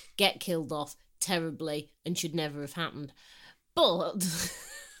and love get killed off terribly and should never have happened. But...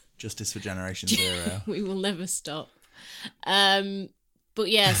 Justice for Generation Zero. We will never stop. But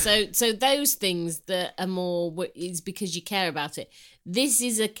yeah, so those things that are more is because you care about it. This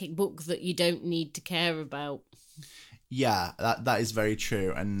is a book that you don't need to care about. Yeah, that is very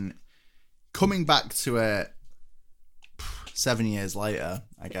true. And coming back to it 7 years later,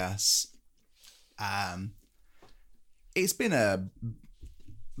 I guess, it's been a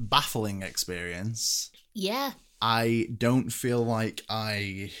baffling experience. Yeah. I don't feel like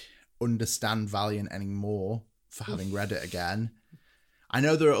I understand Valiant anymore for having read it again. I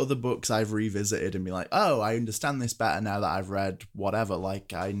know there are other books I've revisited and be like, oh, I understand this better now that I've read whatever.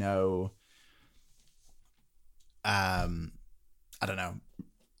 Like, I know, I don't know.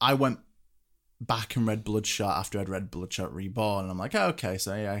 I went back and read Bloodshot after I'd read Bloodshot Reborn, and I'm like, oh, okay,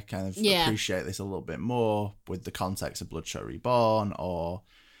 so yeah, I kind of appreciate this a little bit more with the context of Bloodshot Reborn, or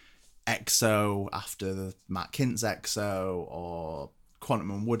EXO after the Matt Kintz EXO, or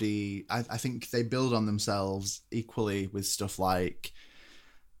Quantum and Woody. I think they build on themselves equally with stuff like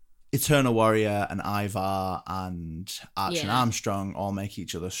Eternal Warrior and Ivar and Archer and Armstrong all make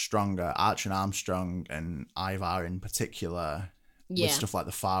each other stronger. Archer and Armstrong and Ivar in particular, with stuff like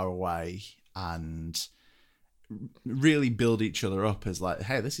The Far Away, and really build each other up as like,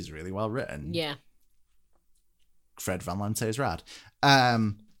 hey, this is really well written. Yeah. Fred Van Lente is rad.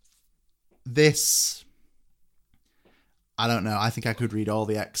 This, I don't know. I think I could read all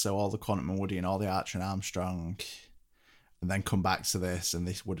the EXO, all the Quantum and Woody, and all the Archer and Armstrong, and then come back to this, and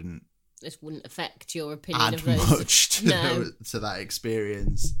this wouldn't affect your opinion add of those. much to that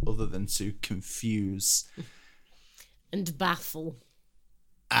experience, other than to confuse and baffle.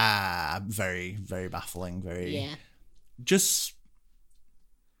 Very, very baffling. Very, just,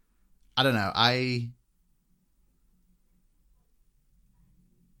 I don't know. I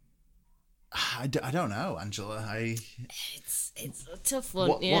don't know, Angela. It's a tough one.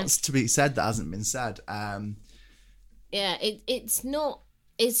 What's to be said that hasn't been said? It's not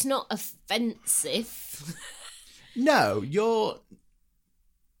offensive. No,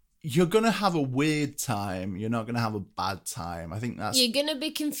 you're gonna have a weird time. You're not gonna have a bad time. I think you're gonna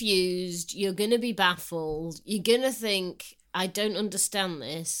be confused. You're gonna be baffled. You're gonna think, I don't understand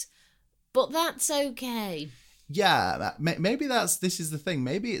this, but that's okay. Yeah, maybe this is the thing.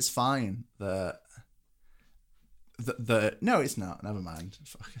 Maybe it's fine that no, it's not. Never mind.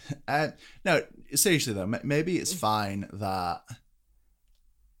 No, seriously though, maybe it's fine that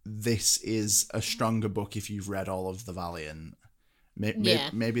this is a stronger book if you've read all of the Valiant.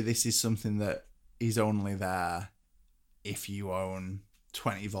 Maybe this is something that is only there if you own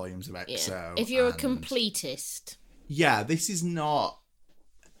 20 volumes of EXO. Yeah. If you're a completist. Yeah, this is not...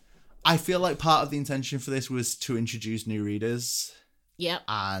 I feel like part of the intention for this was to introduce new readers. Yep.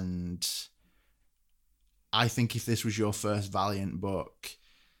 And I think if this was your first Valiant book,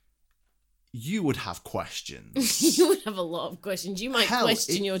 you would have questions. You would have a lot of questions. You might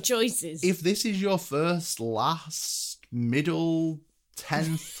question your choices. If this is your first, last, middle,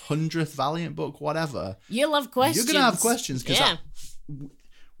 10th, 100th Valiant book, whatever. You'll have questions. You're going to have questions. Because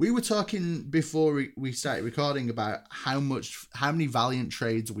we were talking before we started recording about how many Valiant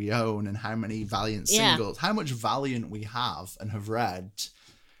trades we own and how many Valiant singles, how much Valiant we have and have read.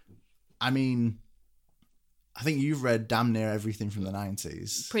 I mean, I think you've read damn near everything from the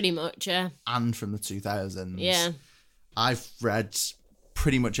 90s. Pretty much, yeah. And from the 2000s. Yeah. I've read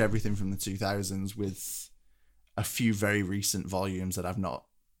pretty much everything from the 2000s, with a few very recent volumes that I've not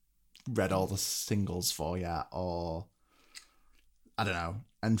read all the singles for yet, or I don't know.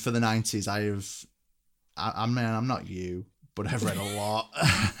 And for the 90s, I'm not you, but I've read a lot.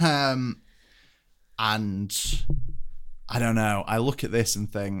 And I don't know. I look at this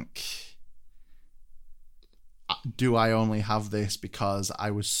and think, do I only have this because I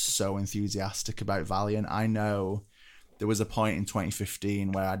was so enthusiastic about Valiant? I know there was a point in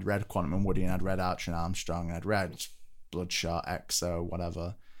 2015 where I'd read Quantum and Woody and I'd read Archer and Armstrong and I'd read Bloodshot, EXO,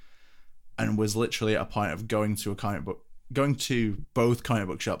 whatever, and was literally at a point of going to both comic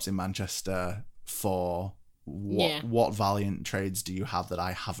book shops in Manchester for what Valiant trades do you have that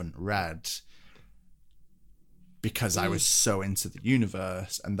I haven't read, because I was so into the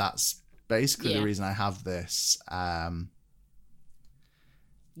universe, and that's basically the reason I have this. And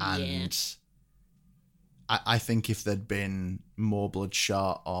I think if there'd been more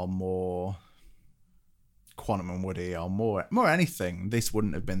Bloodshot or more Quantum and Woody or more anything, this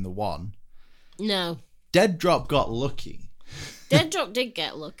wouldn't have been the one. No. Dead Drop got lucky. Dead Drop did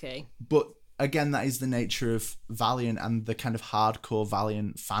get lucky. But again, that is the nature of Valiant and the kind of hardcore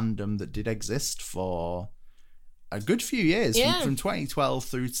Valiant fandom that did exist for a good few years. Yeah. From 2012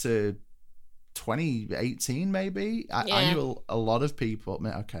 through to 2018, maybe. I knew a lot of people.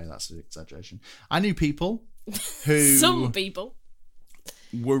 Okay, that's an exaggeration. I knew people who... Some people.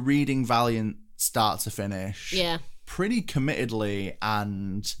 Were reading Valiant start to finish. Yeah. Pretty committedly,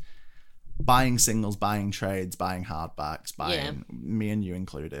 and buying singles, buying trades, buying hardbacks, buying me and you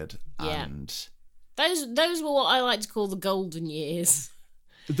included. Yeah. And those were what I like to call the golden years.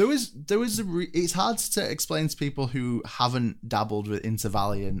 There was it's hard to explain to people who haven't dabbled into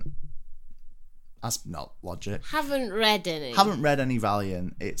Valiant That's not logic. Haven't read any. Haven't read any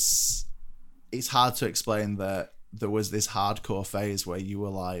Valiant. It's hard to explain that there was this hardcore phase where you were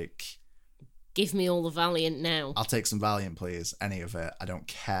like, give me all the Valiant now. I'll take some Valiant, please. Any of it. I don't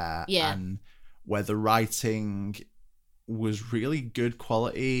care. Yeah. And where the writing was really good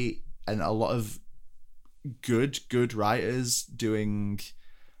quality and a lot of good writers doing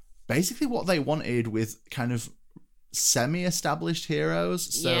basically what they wanted with kind of semi-established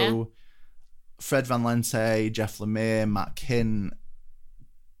heroes. So Yeah. Fred Van Lente, Jeff Lemire, Matt Kinn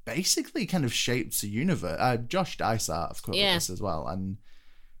basically kind of shaped the universe. Josh Dysart, of course, Yeah. as well, and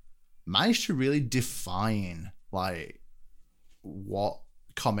managed to really define like what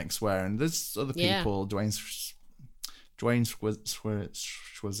comics were. And there's other Yeah. people, Dwayne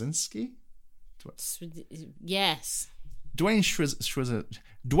Schwazinski, Yes.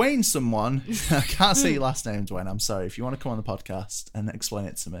 Dwayne someone. I can't say your last name, Dwayne. I'm sorry. If you want to come on the podcast and explain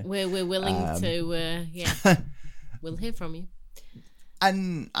it to me. We're willing to, yeah. We'll hear from you.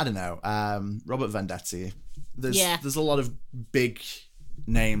 And I don't know, Robert Vendetti. Yeah. There's a lot of big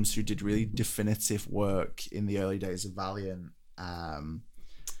names who did really definitive work in the early days of Valiant.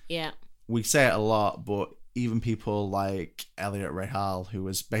 Yeah. We say it a lot, but even people like Elliot Rahal, who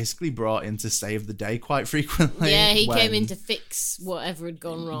was basically brought in to save the day quite frequently. Yeah, he came in to fix whatever had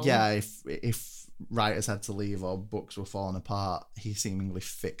gone wrong. Yeah, if writers had to leave or books were falling apart, he seemingly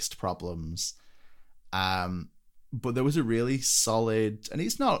fixed problems. But there was a really solid, and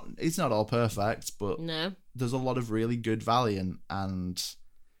it's not all perfect, but No. there's a lot of really good Valiant, and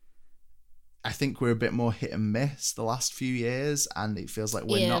I think we're a bit more hit and miss the last few years, and it feels like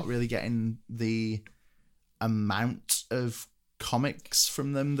we're not really getting the amount of comics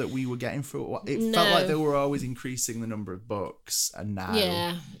from them that we were getting for it. No. Felt like they were always increasing the number of books, and now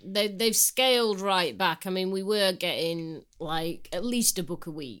Yeah, they've scaled right back. I mean, we were getting like at least a book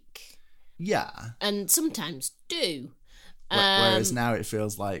a week, yeah. and sometimes two. Whereas now it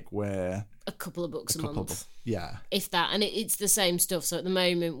feels like we're A couple of books a couple month, of, yeah. if that, and it's the same stuff. So at the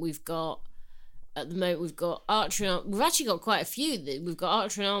moment we've got Archer. We've actually got quite a few. We've got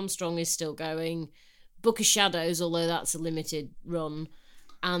Archer and Armstrong is still going. Book of Shadows, although that's a limited run,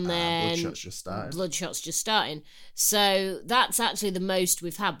 and then Bloodshot's just starting. So that's actually the most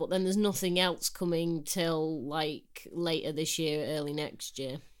we've had. But then there's nothing else coming till like later this year, early next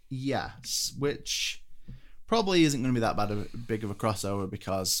year. Yes, which probably isn't going to be that big of a crossover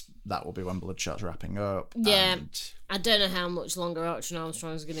because that will be when Bloodshot's wrapping up. Yeah. And I don't know how much longer Archer and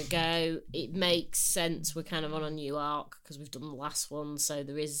Armstrong is going to go. It makes sense. We're kind of on a new arc because we've done the last one, so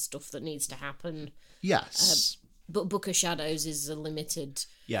there is stuff that needs to happen. yes. But Book of Shadows is a limited.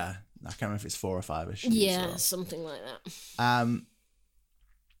 Yeah. I can't remember if it's 4 or 5 issues. Yeah, so. something like that.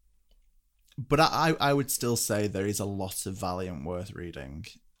 But I would still say there is a lot of Valiant worth reading,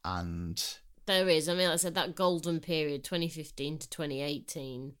 and There is. I mean, like I said, that golden period, 2015 to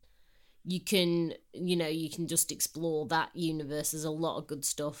 2018, you can just explore that universe. There's a lot of good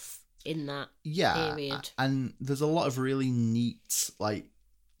stuff in that period. And there's a lot of really neat like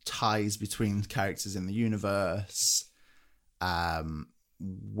ties between characters in the universe,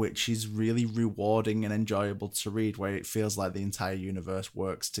 which is really rewarding and enjoyable to read, where it feels like the entire universe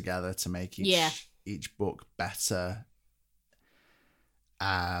works together to make each book better.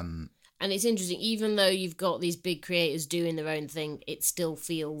 And it's interesting, even though you've got these big creators doing their own thing, it still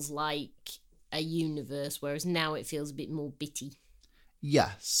feels like a universe, whereas now it feels a bit more bitty.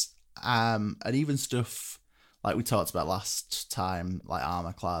 Yes. And even stuff like we talked about last time, like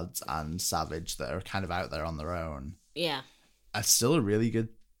Armorclads and Savage, that are kind of out there on their own. Yeah. Are still a really good,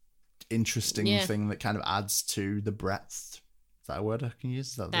 interesting thing that kind of adds to the breadth. Is that a word I can use?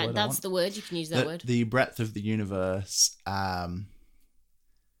 Is that the word that's the word. You can use that word. The breadth of the universe.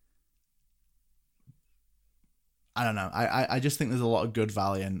 I don't know. I just think there's a lot of good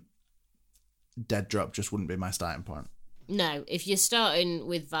Valiant. Dead Drop just wouldn't be my starting point. No, if you're starting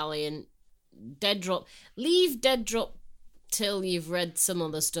with Valiant, leave Dead Drop till you've read some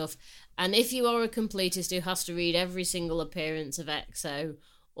other stuff. And if you are a completist who has to read every single appearance of Exo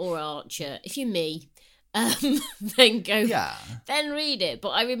or Archer, if you're me, then go. Yeah. Then read it. But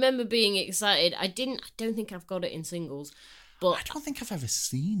I remember being excited. I don't think I've got it in singles. But I don't think I've ever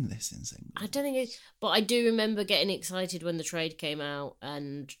seen this in singles. I don't think but I do remember getting excited when the trade came out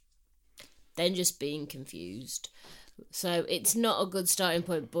and then just being confused. So it's not a good starting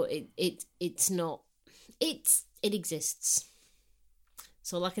point, but it exists.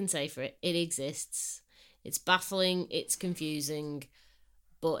 That's all I can say for it. It exists. It's baffling, it's confusing,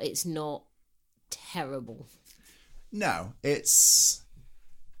 but it's not terrible. No, it's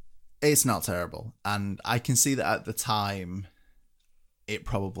not terrible. And I can see that at the time it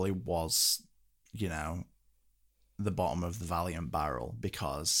probably was you know, the bottom of the Valiant barrel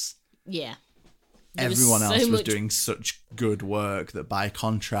because Yeah. everyone else was much... doing such good work that by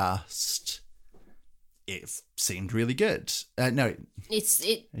contrast, it seemed really good. No,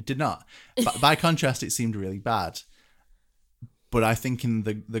 it did not. But by contrast, it seemed really bad. But I think in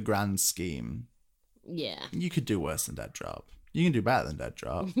the grand scheme, yeah, you could do worse than Dead Drop. You can do better than Dead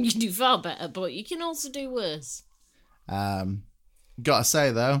Drop. You can do far better, but you can also do worse. Gotta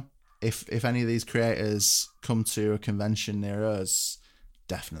say though, if any of these creators come to a convention near us,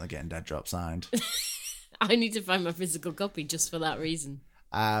 definitely getting Dead Drop signed. I need to find my physical copy just for that reason.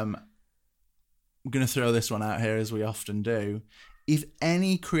 I'm gonna throw this one out here as we often do. If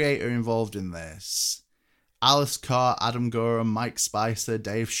any creator involved in this, Alice Cott, Adam Gorham, Mike Spicer,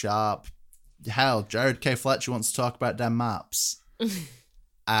 Dave Sharp, hell, Jared K. Fletcher wants to talk about them maps.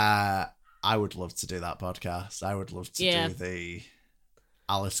 I would love to do that podcast. I would love to do the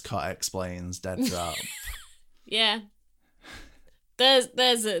Alice Cott explains Dead Drop. Yeah.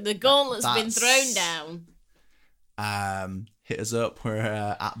 The gauntlet's been thrown down. Hit us up. We're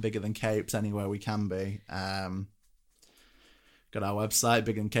at Bigger Than Capes anywhere we can be. Got our website,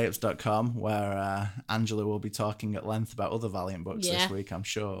 biggerthancapes.com, where Angela will be talking at length about other Valiant books this week, I'm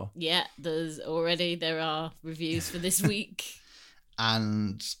sure. Yeah, there are reviews for this week.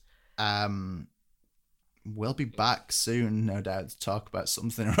 And we'll be back soon, no doubt, to talk about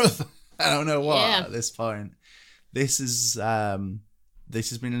something or other. I don't know what at this point. This has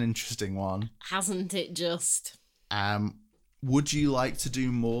been an interesting one. Hasn't it just? Would you like to do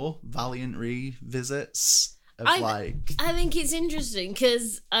more Valiant revisits? I think it's interesting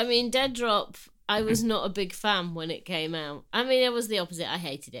because, I mean, Dead Drop, I was not a big fan when it came out. I mean, it was the opposite. I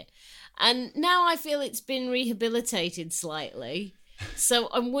hated it. And now I feel it's been rehabilitated slightly. So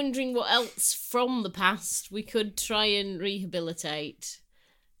I'm wondering what else from the past we could try and rehabilitate.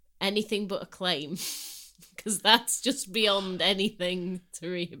 Anything but Acclaim. Because that's just beyond anything to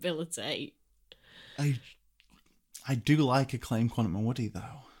rehabilitate. I do like Acclaim Quantum and Woody,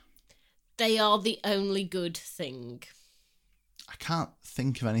 though. They are the only good thing. I can't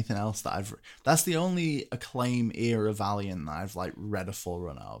think of anything else that I've... That's the only Acclaim era Valiant that I've, read a full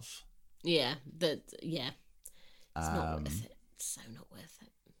run of. Yeah, It's not worth it. It's so not worth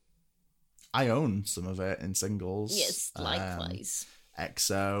it. I own some of it in singles. Yes, likewise.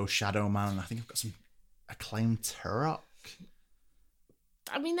 EXO, Shadow Man, I think I've got some Acclaim Turok.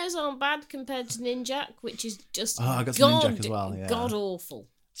 I mean, those aren't bad compared to Ninjak, which is just I got some Ninjak as well, yeah. God awful.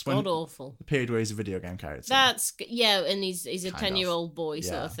 God awful. The period where he's a video game character. And he's a 10-year-old boy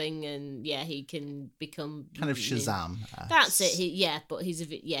sort of thing, and he can become kind of Shazam. That's it. But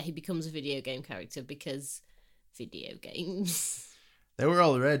he becomes a video game character because video games. They were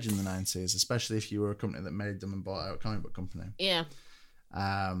all the rage in the 90s, especially if you were a company that made them and bought out a comic book company. Yeah.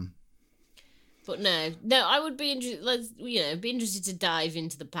 But no, I would be interested to dive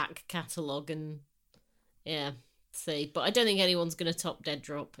into the back catalogue and see. But I don't think anyone's going to top Dead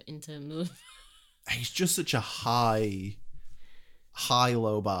Drop in terms of. He's just such a high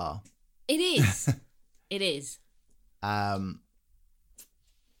low bar. It is. It is.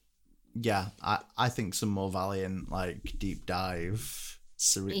 Yeah, I think some more Valiant deep dive.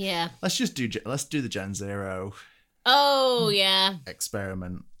 Yeah. Let's do the Gen Zero. Oh yeah.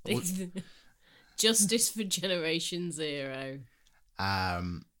 Experiment. Justice for Generation Zero.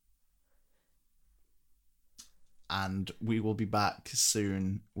 And we will be back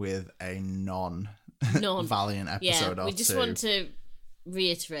soon with a non-Valiant episode. Yeah, we just want to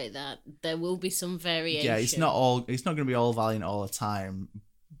reiterate that there will be some variation. Yeah, it's not going to be all Valiant all the time,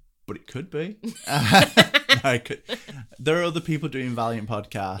 but it could be. There are other people doing Valiant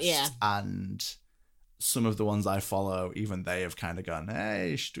podcasts, and some of the ones I follow, even they have kind of gone,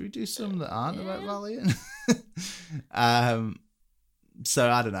 hey, should we do some that aren't about Valiant? So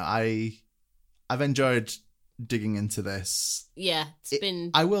I don't know. I've enjoyed digging into this. Yeah,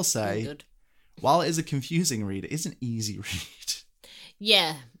 I will say, good. While it is a confusing read, it is an easy read.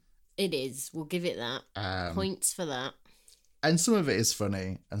 Yeah, it is. We'll give it that. Points for that. And some of it is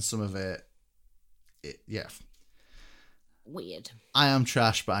funny, and some of it weird. I am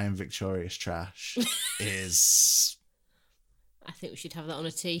trash, but I am victorious trash. Is I think we should have that on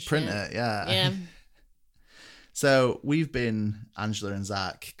a t-shirt. Print it, yeah. Yeah. So we've been Angela and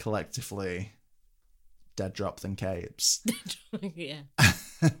Zach collectively Dead Drop Than Capes. Yeah.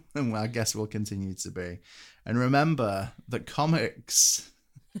 And I guess we'll continue to be. And remember that comics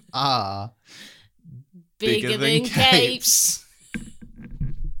are bigger than capes.